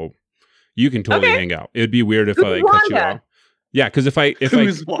 So you can totally hang out. It'd be weird if I like cut you off. Yeah, because if I kicked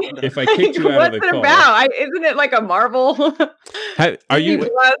you out of the call, about? Isn't it like a Marvel? Are you?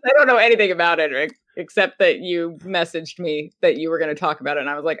 I don't know anything about it except that you messaged me that you were going to talk about it, and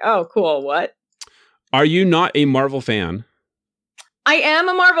I was like, "Oh, cool. What?" Are you not a Marvel fan? I am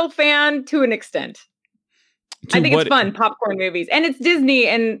a Marvel fan to an extent. I think it's fun, popcorn movies. And it's Disney,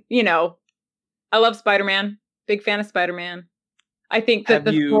 and, I love Spider-Man. Big fan of Spider-Man. I think that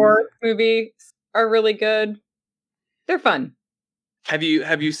the Thor movies are really good. They're fun. Have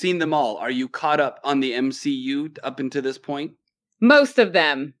you seen them all? Are you caught up on the MCU up until this point? Most of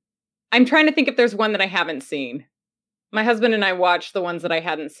them. I'm trying to think if there's one that I haven't seen. My husband and I watched the ones that I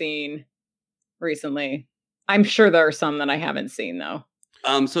hadn't seen recently. I'm sure there are some that I haven't seen though.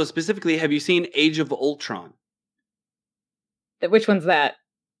 So specifically, have you seen Age of Ultron? Which one's that?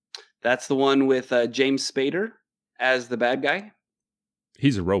 That's the one with James Spader as the bad guy.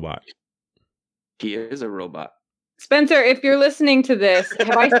 He's a robot. He is a robot. Spencer, if you're listening to this,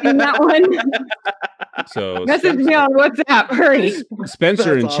 have I seen that one? So message me on WhatsApp. Hurry.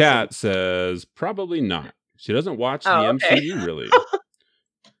 Spencer in chat says probably not. She doesn't watch the MCU really.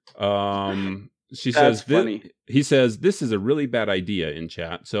 She says, he says, this is a really bad idea in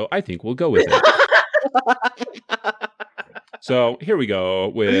chat, so I think we'll go with it. So here we go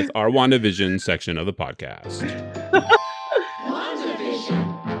with our WandaVision section of the podcast.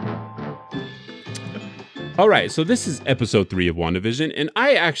 All right, so this is episode 3 of WandaVision, and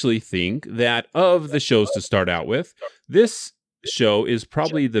I actually think that of the shows to start out with, this show is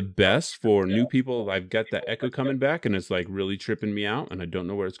probably the best for new people. I've got that echo coming back, and it's like really tripping me out, and I don't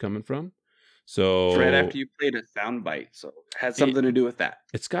know where it's coming from. So right after you played a soundbite, so it had something to do with that.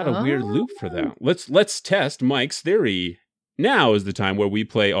 It's got a weird loop for that. Let's test Mike's theory. Now is the time where we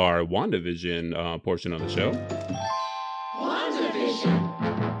play our WandaVision portion of the show. WandaVision.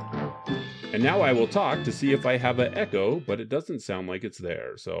 And now I will talk to see if I have an echo, but it doesn't sound like it's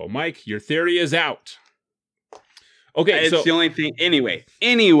there. So Mike, your theory is out. Okay, it's the only thing. Anyway.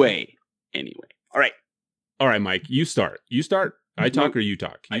 All right, Mike, you start. I talk or you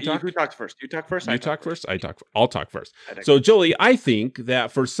talk? You talk? Who talks first? You talk first? You talk first? I'll talk first. So, Jolie, I think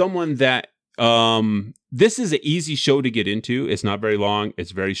that for someone that this is an easy show to get into. It's not very long.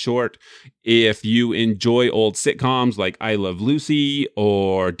 It's very short. If you enjoy old sitcoms like I Love Lucy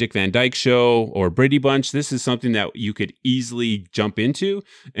or Dick Van Dyke Show or Brady Bunch, this is something that you could easily jump into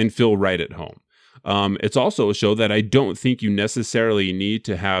and feel right at home. It's also a show that I don't think you necessarily need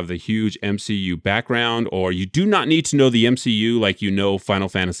to have the huge MCU background, or you do not need to know the MCU like you know Final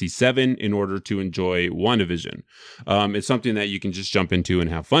Fantasy VII in order to enjoy WandaVision. It's something that you can just jump into and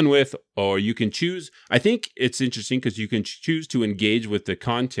have fun with, or you can choose. I think it's interesting because you can choose to engage with the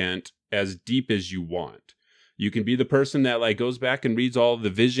content as deep as you want. You can be the person that like goes back and reads all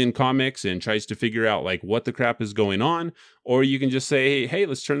the Vision comics and tries to figure out like what the crap is going on. Or you can just say, hey,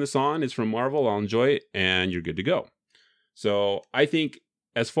 let's turn this on. It's from Marvel. I'll enjoy it. And you're good to go. So I think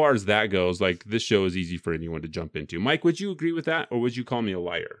as far as that goes, like this show is easy for anyone to jump into. Mike, would you agree with that? Or would you call me a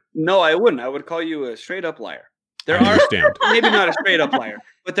liar? No, I wouldn't. I would call you a straight up liar. There I are understand. maybe not a straight up liar,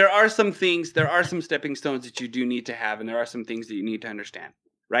 but there are some things, there are some stepping stones that you do need to have, and there are some things that you need to understand,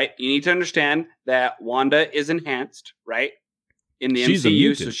 right? You need to understand that Wanda is enhanced, right? In the She's a MCU,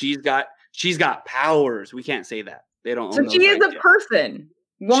 mutant. so she's got powers. We can't say that. They don't So own those she is rights a yet. person.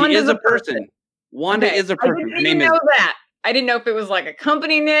 She Wanda's is a person. Wanda Okay, is a I person. didn't Her even name is know that. I didn't know if it was like a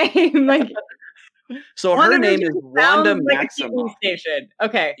company name. Like so her name is Wanda like a TV Maximoff. station.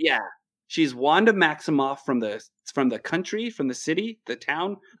 Okay. Yeah. She's Wanda Maximoff from the country, from the city, the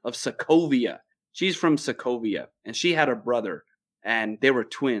town of Sokovia. She's from Sokovia, and she had a brother, and they were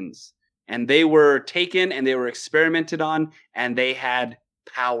twins, and they were taken and they were experimented on, and they had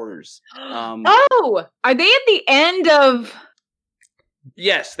powers. Oh, are they at the end of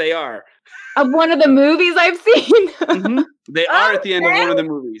Yes, they are. one of the movies I've seen? Mhm. They are at the end of one of Okay. the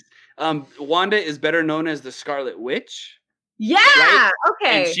movies. Wanda is better known as the Scarlet Witch. Yeah. Right?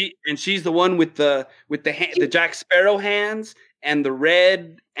 Okay. And she's the one with the Jack Sparrow hands and the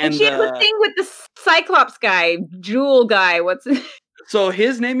red And and she has the thing with the Cyclops guy, Jewel guy. What's So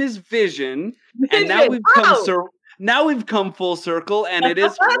his name is Vision, and now we've come full circle, and it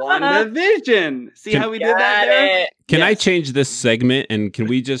is WandaVision. See how we did that there? Can I Yes. change this segment and can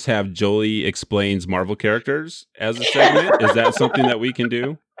we just have Jolie explains Marvel characters as a segment? Is that something that we can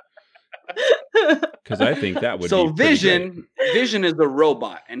do? Because I think that would So be pretty great. Vision is a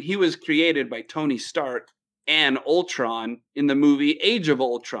robot, and he was created by Tony Stark and Ultron in the movie Age of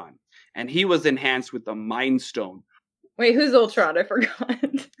Ultron, and he was enhanced with the Mind Stone. Wait, who's Ultron? I forgot.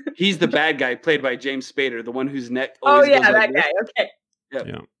 He's the bad guy played by James Spader, the one whose neck Oh always yeah, goes like that this. guy. Okay.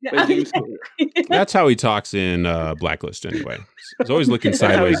 Yep. Yeah. By James Spader. That's how he talks in Blacklist anyway. He's always looking That's how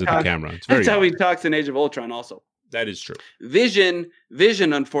he sideways at the talks. camera. It's very That's how he odd. talks in Age of Ultron also. That is true. Vision,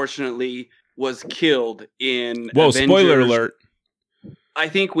 unfortunately, was killed in Whoa, Avengers. spoiler alert. I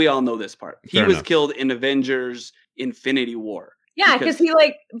think we all know this part. He Fair was enough. killed in Avengers Infinity War. Yeah, because he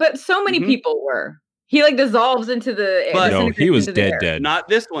but so many Mhm. people were. He dissolves into the air. But- No, disintegrates he was into the dead, air. dead. Not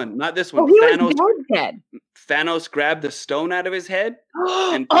this one. Oh, he was dead. Thanos grabbed the stone out of his head.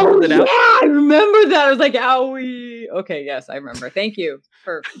 And Oh pulled it yeah, out. I remember that. I was like, owie. Okay, yes, I remember. Thank you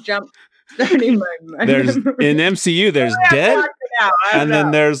for starting my There's memory. in MCU, there's I dead, blocked it out. I and know.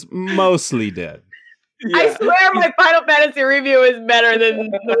 then there's mostly dead. I Yeah. swear my Final Fantasy review is better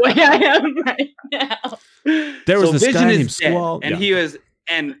than the way I am right now. There was this Vision guy is named dead, Squall. and Yeah. he was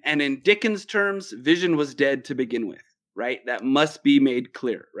and in Dickens' terms, Vision was dead to begin with, right? That must be made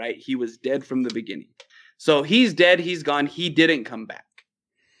clear, right? He was dead from the beginning. So he's dead, he's gone, he didn't come back.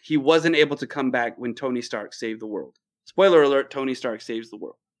 He wasn't able to come back when Tony Stark saved the world. Spoiler alert, Tony Stark saves the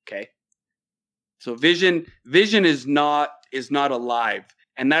world, okay? So Vision is not alive.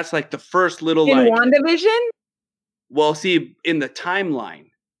 And that's like the first little In WandaVision? well, see, in the timeline,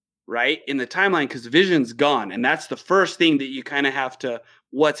 right? In the timeline, because Vision's gone. And that's the first thing that you kind of have to,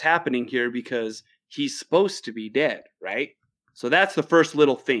 what's happening here, because he's supposed to be dead, right? So that's the first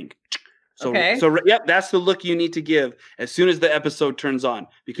little thing. So, Okay. Yep, that's the look you need to give as soon as the episode turns on,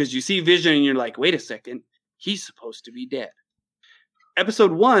 because you see Vision and you're like, wait a second, he's supposed to be dead.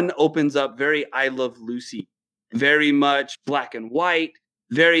 Episode 1 opens up very I Love Lucy, very much black and white,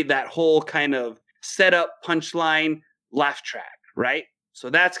 very that whole kind of setup, punchline, laugh track, right? So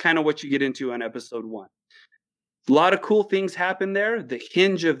that's kind of what you get into on episode 1. A lot of cool things happen there. The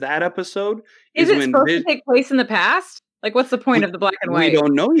hinge of that episode Is is it when supposed to take place in the past? Like, what's the point of the black and white? we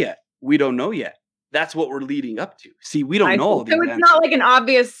don't know yet. We don't know yet. That's what we're leading up to. See, we don't know all the So it's events. not like an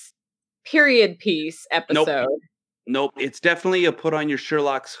obvious period piece episode. Nope, it's definitely a put on your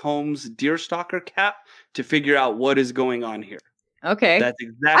Sherlock Holmes Deerstalker cap to figure out what is going on here. Okay. That's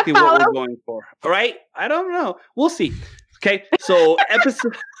exactly I what we're follow. going for. All right? I don't know. We'll see. Okay, so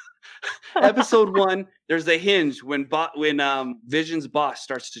episode 1, there's a hinge when Vision's boss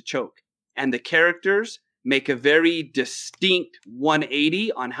starts to choke, and the characters make a very distinct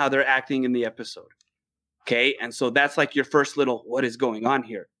 180 on how they're acting in the episode. Okay, and so that's like your first little what is going on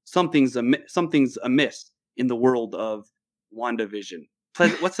here. Something's amiss in the world of WandaVision.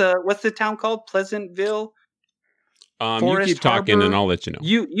 What's the town called? Pleasantville? You Forest keep talking Harbor? and I'll let you know.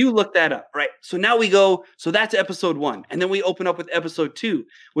 You look that up, right? So now we go. So that's episode 1, and then we open up with episode 2,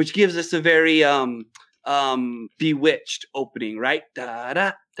 which gives us a very Bewitched opening, right?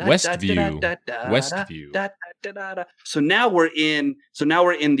 Westview. So now we're in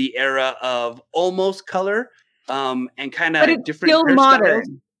the era of almost color, and kind But of it's different still hairstyles.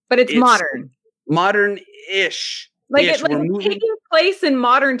 modern. But it's modern. Modern-ish. Like Ish. it's taking place in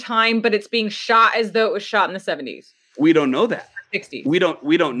modern time, but it's being shot as though it was shot in the 70s, We don't know that. 60s. We don't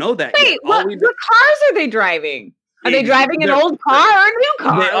know that. Wait, yet. what cars are they driving? Are they driving an old car or a new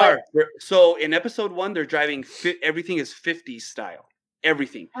car? They are. So in episode 1, they're driving. Everything is 50s style.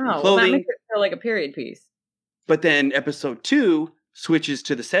 Everything. Oh, well, that makes it feel like a period piece. But then episode 2 switches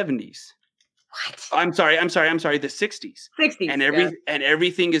to the 70s. What? I'm sorry. The 60s. 60s. And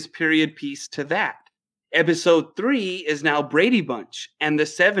everything is period piece to that. Episode 3 is now Brady Bunch and the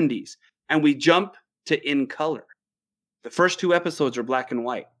 70s. And we jump to In Color. The first 2 episodes are black and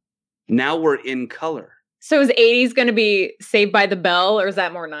white. Now we're in color. So is 80s going to be Saved by the Bell, or is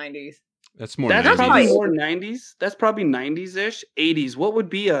that more 90s? That's more That's 90s. probably more 90s. That's probably 90s-ish. 80s. What would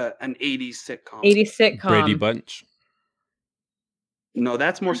be an 80s sitcom? 80s sitcom. Brady Bunch. No,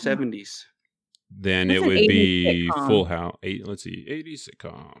 that's more 70s. Then What's it an would 80s be sitcom? Full House. Let's see, 80s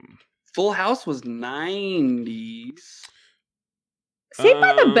sitcom. Full House was 90s. Saved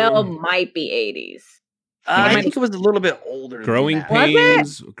by the Bell might be 80s. I think it was a little bit older. Growing than that.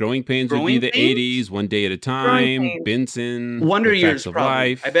 Pains. Growing Pains would be Growing the Pains? 80s. One Day at a Growing Time. Pains. Benson. Wonder The Years, Facts of probably.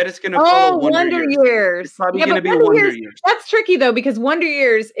 Life. I bet it's going to follow Wonder Years. It's probably Yeah, going to but be Wonder Years. That's tricky, though, because Wonder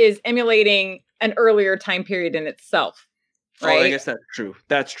Years is emulating an earlier time period in itself. Right? Oh, I guess that's true.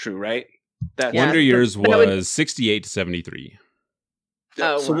 That's true, right? That's Yeah. Wonder Years But that would- was 68 to 73.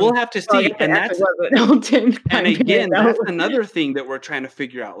 Oh, so wow. we'll have to see. Oh, I guess and it that's actually wasn't old time and period, again, though. that's another thing that we're trying to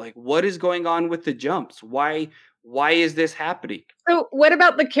figure out. Like, what is going on with the jumps? Why is this happening? So what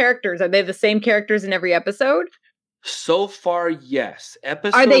about the characters? Are they the same characters in every episode? So far, yes.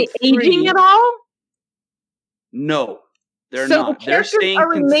 Episode Are they 3, aging at all? No, they're so not. the They're characters staying are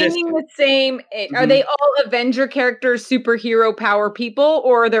remaining consistent. the same. Are Mhm. they all Avenger characters, superhero power people,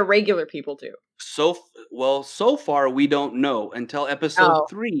 or are they regular people too? So far we don't know until episode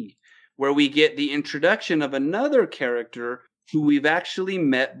 3, where we get the introduction of another character who we've actually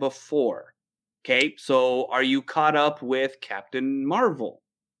met before. Okay, so are you caught up with Captain Marvel?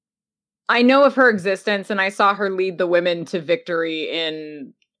 I know of her existence, and I saw her lead the women to victory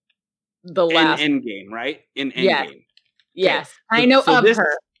in the last. In Endgame, right? In Endgame. Yes. Yes, So- I know so of this-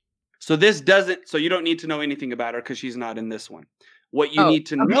 her. So this doesn't. So you don't need to know anything about her because she's not in this one. What you Oh, need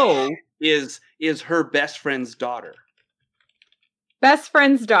to okay. know is her best friend's daughter. Best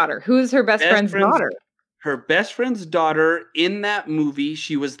friend's daughter. Who's her best friend's daughter? Her best friend's daughter in that movie.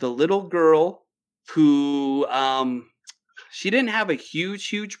 She was the little girl who she didn't have a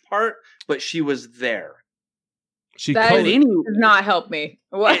huge part, but she was there. She That colored. does not help me.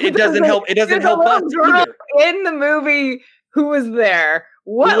 What? It doesn't help. It doesn't There's a help us little girl either. in the movie who was there.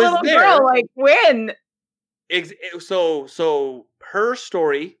 What Who was little there? girl? Like when? So her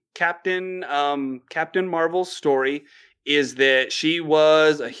story, Captain Marvel's story, is that she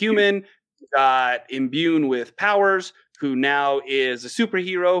was a human, got imbued with powers, who now is a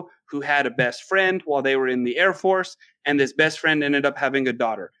superhero, who had a best friend while they were in the Air Force, and this best friend ended up having a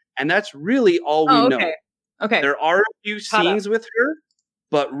daughter. And that's really all we know. Okay. There are a few scenes with her,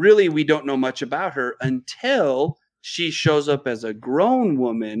 but really we don't know much about her until she shows up as a grown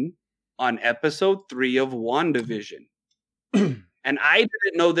woman on episode 3 of WandaVision. And I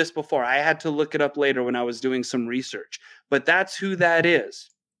didn't know this before. I had to look it up later when I was doing some research. But that's who that is.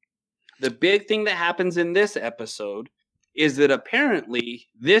 The big thing that happens in this episode is that apparently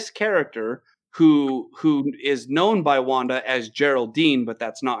this character, who is known by Wanda as Geraldine, but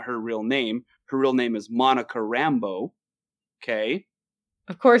that's not her real name. Her real name is Monica Rambeau. Okay.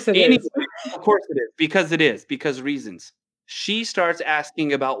 Of course it Anyway, is. Of course it is. Because reasons. She starts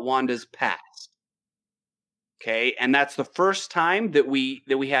asking about Wanda's past. Okay, and that's the first time that we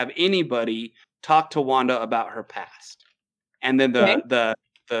have anybody talk to Wanda about her past. And then the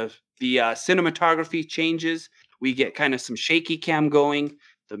cinematography changes. We get kind of some shaky cam going.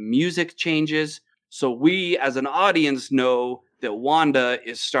 The music changes. So we as an audience know that Wanda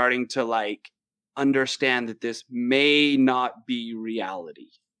is starting to understand that this may not be reality.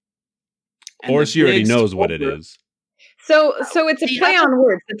 And Or the she already big knows what it spoiler- is. So it's a play on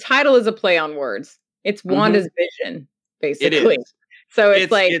words. The title is a play on words. It's Wanda's vision, basically. It is. So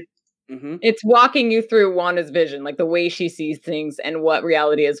it's mhm. it's walking you through Wanda's vision, like the way she sees things and what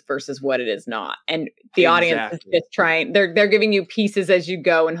reality is versus what it is not. And the audience is just trying, they're giving you pieces as you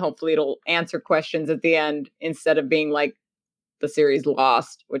go, and hopefully it'll answer questions at the end instead of being like the series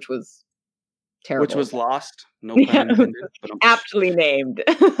Lost, which was terrible. Which was Lost. No pun intended. But aptly named.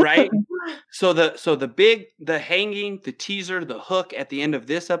 Right? So the hanging, the teaser, the hook at the end of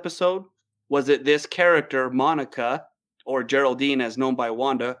this episode was that this character, Monica, or Geraldine as known by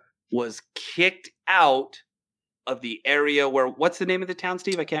Wanda, was kicked out of the area where, what's the name of the town,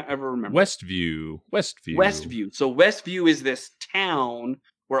 Steve? I can't ever remember. Westview. So Westview is this town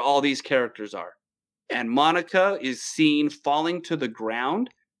where all these characters are. And Monica is seen falling to the ground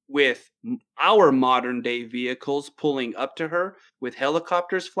our modern day vehicles pulling up to her with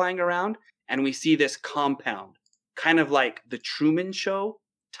helicopters flying around, and we see this compound, kind of like the Truman Show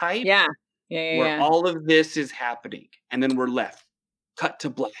type. Yeah. Where all of this is happening, and then we're left, cut to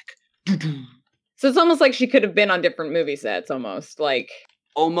black. So it's almost like she could have been on different movie sets, almost. Or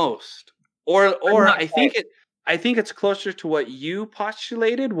I think it's closer to what you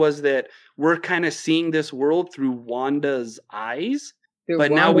postulated, was that we're kind of seeing this world through Wanda's eyes,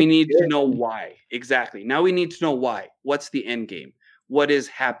 but now we need to know why. Exactly. Now we need to know why. What's the end game? What is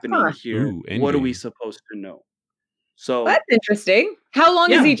happening here? What are we supposed to know? So that's interesting. How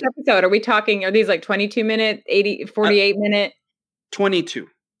long is each episode? Are these like 22 minute, 48 minute? 22.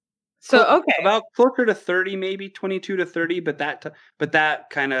 So okay, about closer to 30, maybe 22 to 30, but that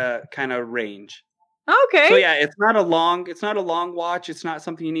kind of range. Okay. So yeah, it's not a long watch. It's not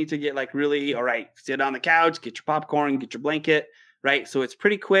something you need to get like really, all right, sit on the couch, get your popcorn, get your blanket, right? So it's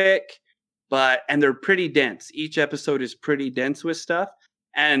pretty quick, and they're pretty dense. Each episode is pretty dense with stuff.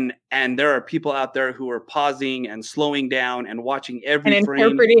 And there are people out there who are pausing and slowing down and watching every and frame.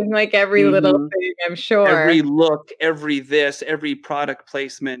 Interpreting like every little thing, I'm sure. Every look, every product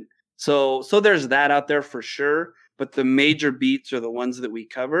placement. So there's that out there for sure. But the major beats are the ones that we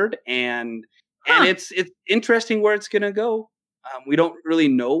covered. And it's interesting where it's going to go. We don't really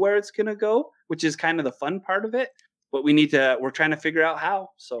know where it's going to go, which is kind of the fun part of it. But we're trying to figure out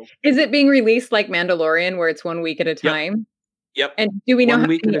how. So is it being released like Mandalorian, where it's 1 week at a time? Yep. And do we know how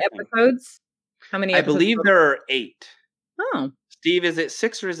many episodes? How many episodes? I believe there are 8. Oh. Steve, is it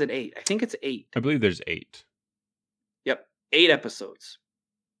 6 or is it 8? I think it's 8. I believe there's 8. Yep. 8 episodes.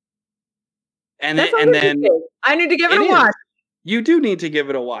 And then I need to give it a watch. You do need to give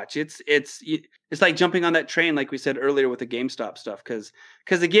it a watch. It's like jumping on that train, like we said earlier with the GameStop stuff. Because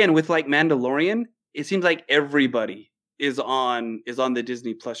again, with like Mandalorian, it seems like everybody is on the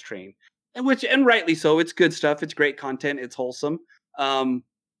Disney Plus train. And rightly so. It's good stuff. It's great content. It's wholesome.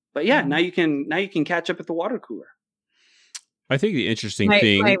 But yeah, now you can catch up at the water cooler. I think the interesting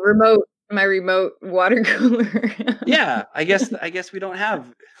thing, my remote water cooler. Yeah, I guess not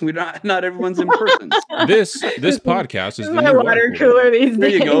everyone's in person. This podcast is my water cooler these days. There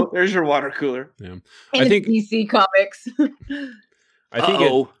you go. There's your water cooler. Yeah, and I think DC Comics.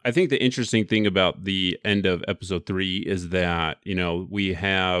 I think the interesting thing about the end of episode 3 is that, we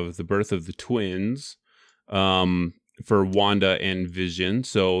have the birth of the twins for Wanda and Vision.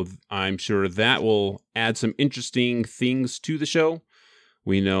 So I'm sure that will add some interesting things to the show.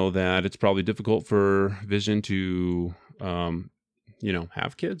 We know that it's probably difficult for Vision to,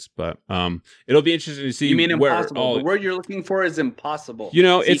 have kids, but it'll be interesting to see. You mean impossible? The word you're looking for is impossible.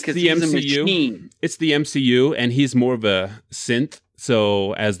 It's the MCU. It's the MCU, and he's more of a synth.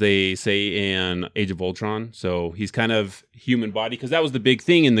 So, as they say in Age of Ultron, so he's kind of human body, because that was the big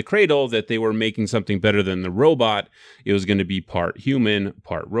thing in the cradle, that they were making something better than the robot. It was going to be part human,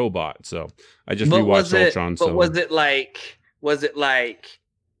 part robot. So I just rewatched Ultron. But was it like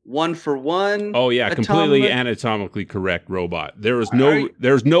 1 for 1? Oh yeah, completely anatomically correct robot. There's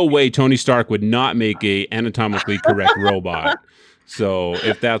no way Tony Stark would not make a anatomically correct robot. So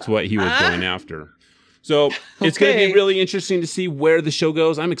if that's what he was going after. So it's going to be really interesting to see where the show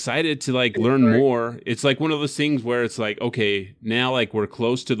goes. I'm excited to learn more. It's like one of those things where it's like, okay, now we're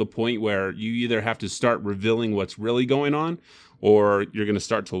close to the point where you either have to start revealing what's really going on, or you're going to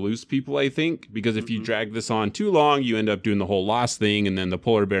start to lose people, I think, because if you drag this on too long, you end up doing the whole Lost thing, and then the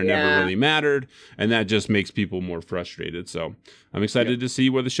polar bear never really mattered, and that just makes people more frustrated. So I'm excited to see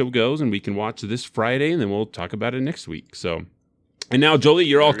where the show goes, and we can watch this Friday, and then we'll talk about it next week. So. And now, Jolie,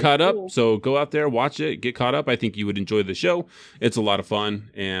 you're all caught up, so go out there, watch it, get caught up. I think you would enjoy the show. It's a lot of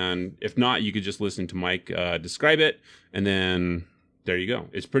fun, and if not, you could just listen to Mike describe it, and then there you go.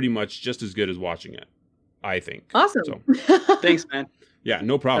 It's pretty much just as good as watching it, I think. Awesome. So. Thanks, man. Yeah,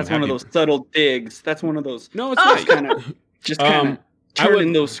 no problem. That's one of those subtle digs. That's one of those. No, it's not. Kind of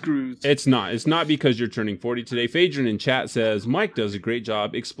turning those screws. It's not. It's not because you're turning 40 today. Phaedron in chat says Mike does a great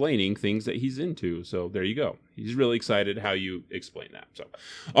job explaining things that he's into. So there you go. He's really excited how you explain that. So,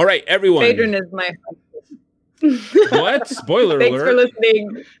 all right, everyone. Phaedron is my husband. What? Spoiler alert. Thanks for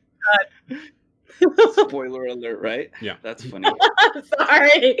listening. Spoiler alert, right? Yeah. That's funny.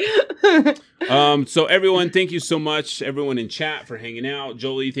 Sorry. So everyone, thank you so much, everyone in chat, for hanging out.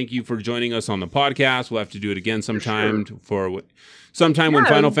 Jolie, thank you for joining us on the podcast. We'll have to do it again sometime when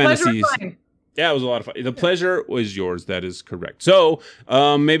Final Fantasy Yeah, it was a lot of fun. The pleasure was yours. That is correct. So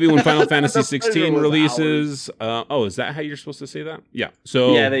maybe when Final Fantasy 16 releases, is that how you're supposed to say that? Yeah.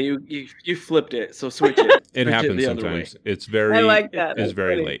 So yeah, you flipped it. So switch it. It happens sometimes. It's very. I like that. It's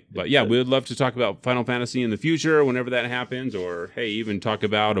very late. But yeah, we would love to talk about Final Fantasy in the future, whenever that happens, or hey, even talk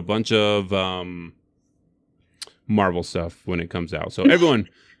about a bunch of Marvel stuff when it comes out. So everyone.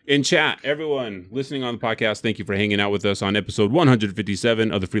 In chat, everyone listening on the podcast, thank you for hanging out with us on episode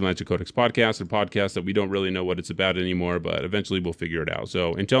 157 of the Freelancer Codex podcast, a podcast that we don't really know what it's about anymore, but eventually we'll figure it out.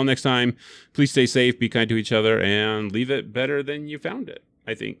 So until next time, please stay safe, be kind to each other, and leave it better than you found it,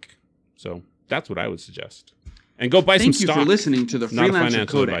 I think. So that's what I would suggest. And go buy some stock. Thank you for listening to the Freelancer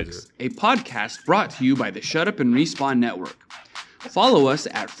Codex, a podcast brought to you by the Shut Up and Respawn Network. Follow us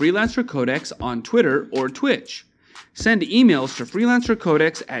at Freelancer Codex on Twitter or Twitch. Send emails to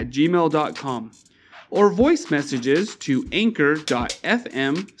freelancercodex@gmail.com or voice messages to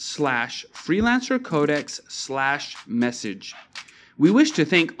anchor.fm/freelancercodex/message. We wish to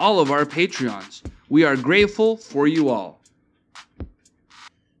thank all of our Patreons. We are grateful for you all.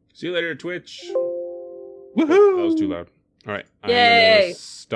 See you later, Twitch. Woohoo! That was too loud. All right. Yay!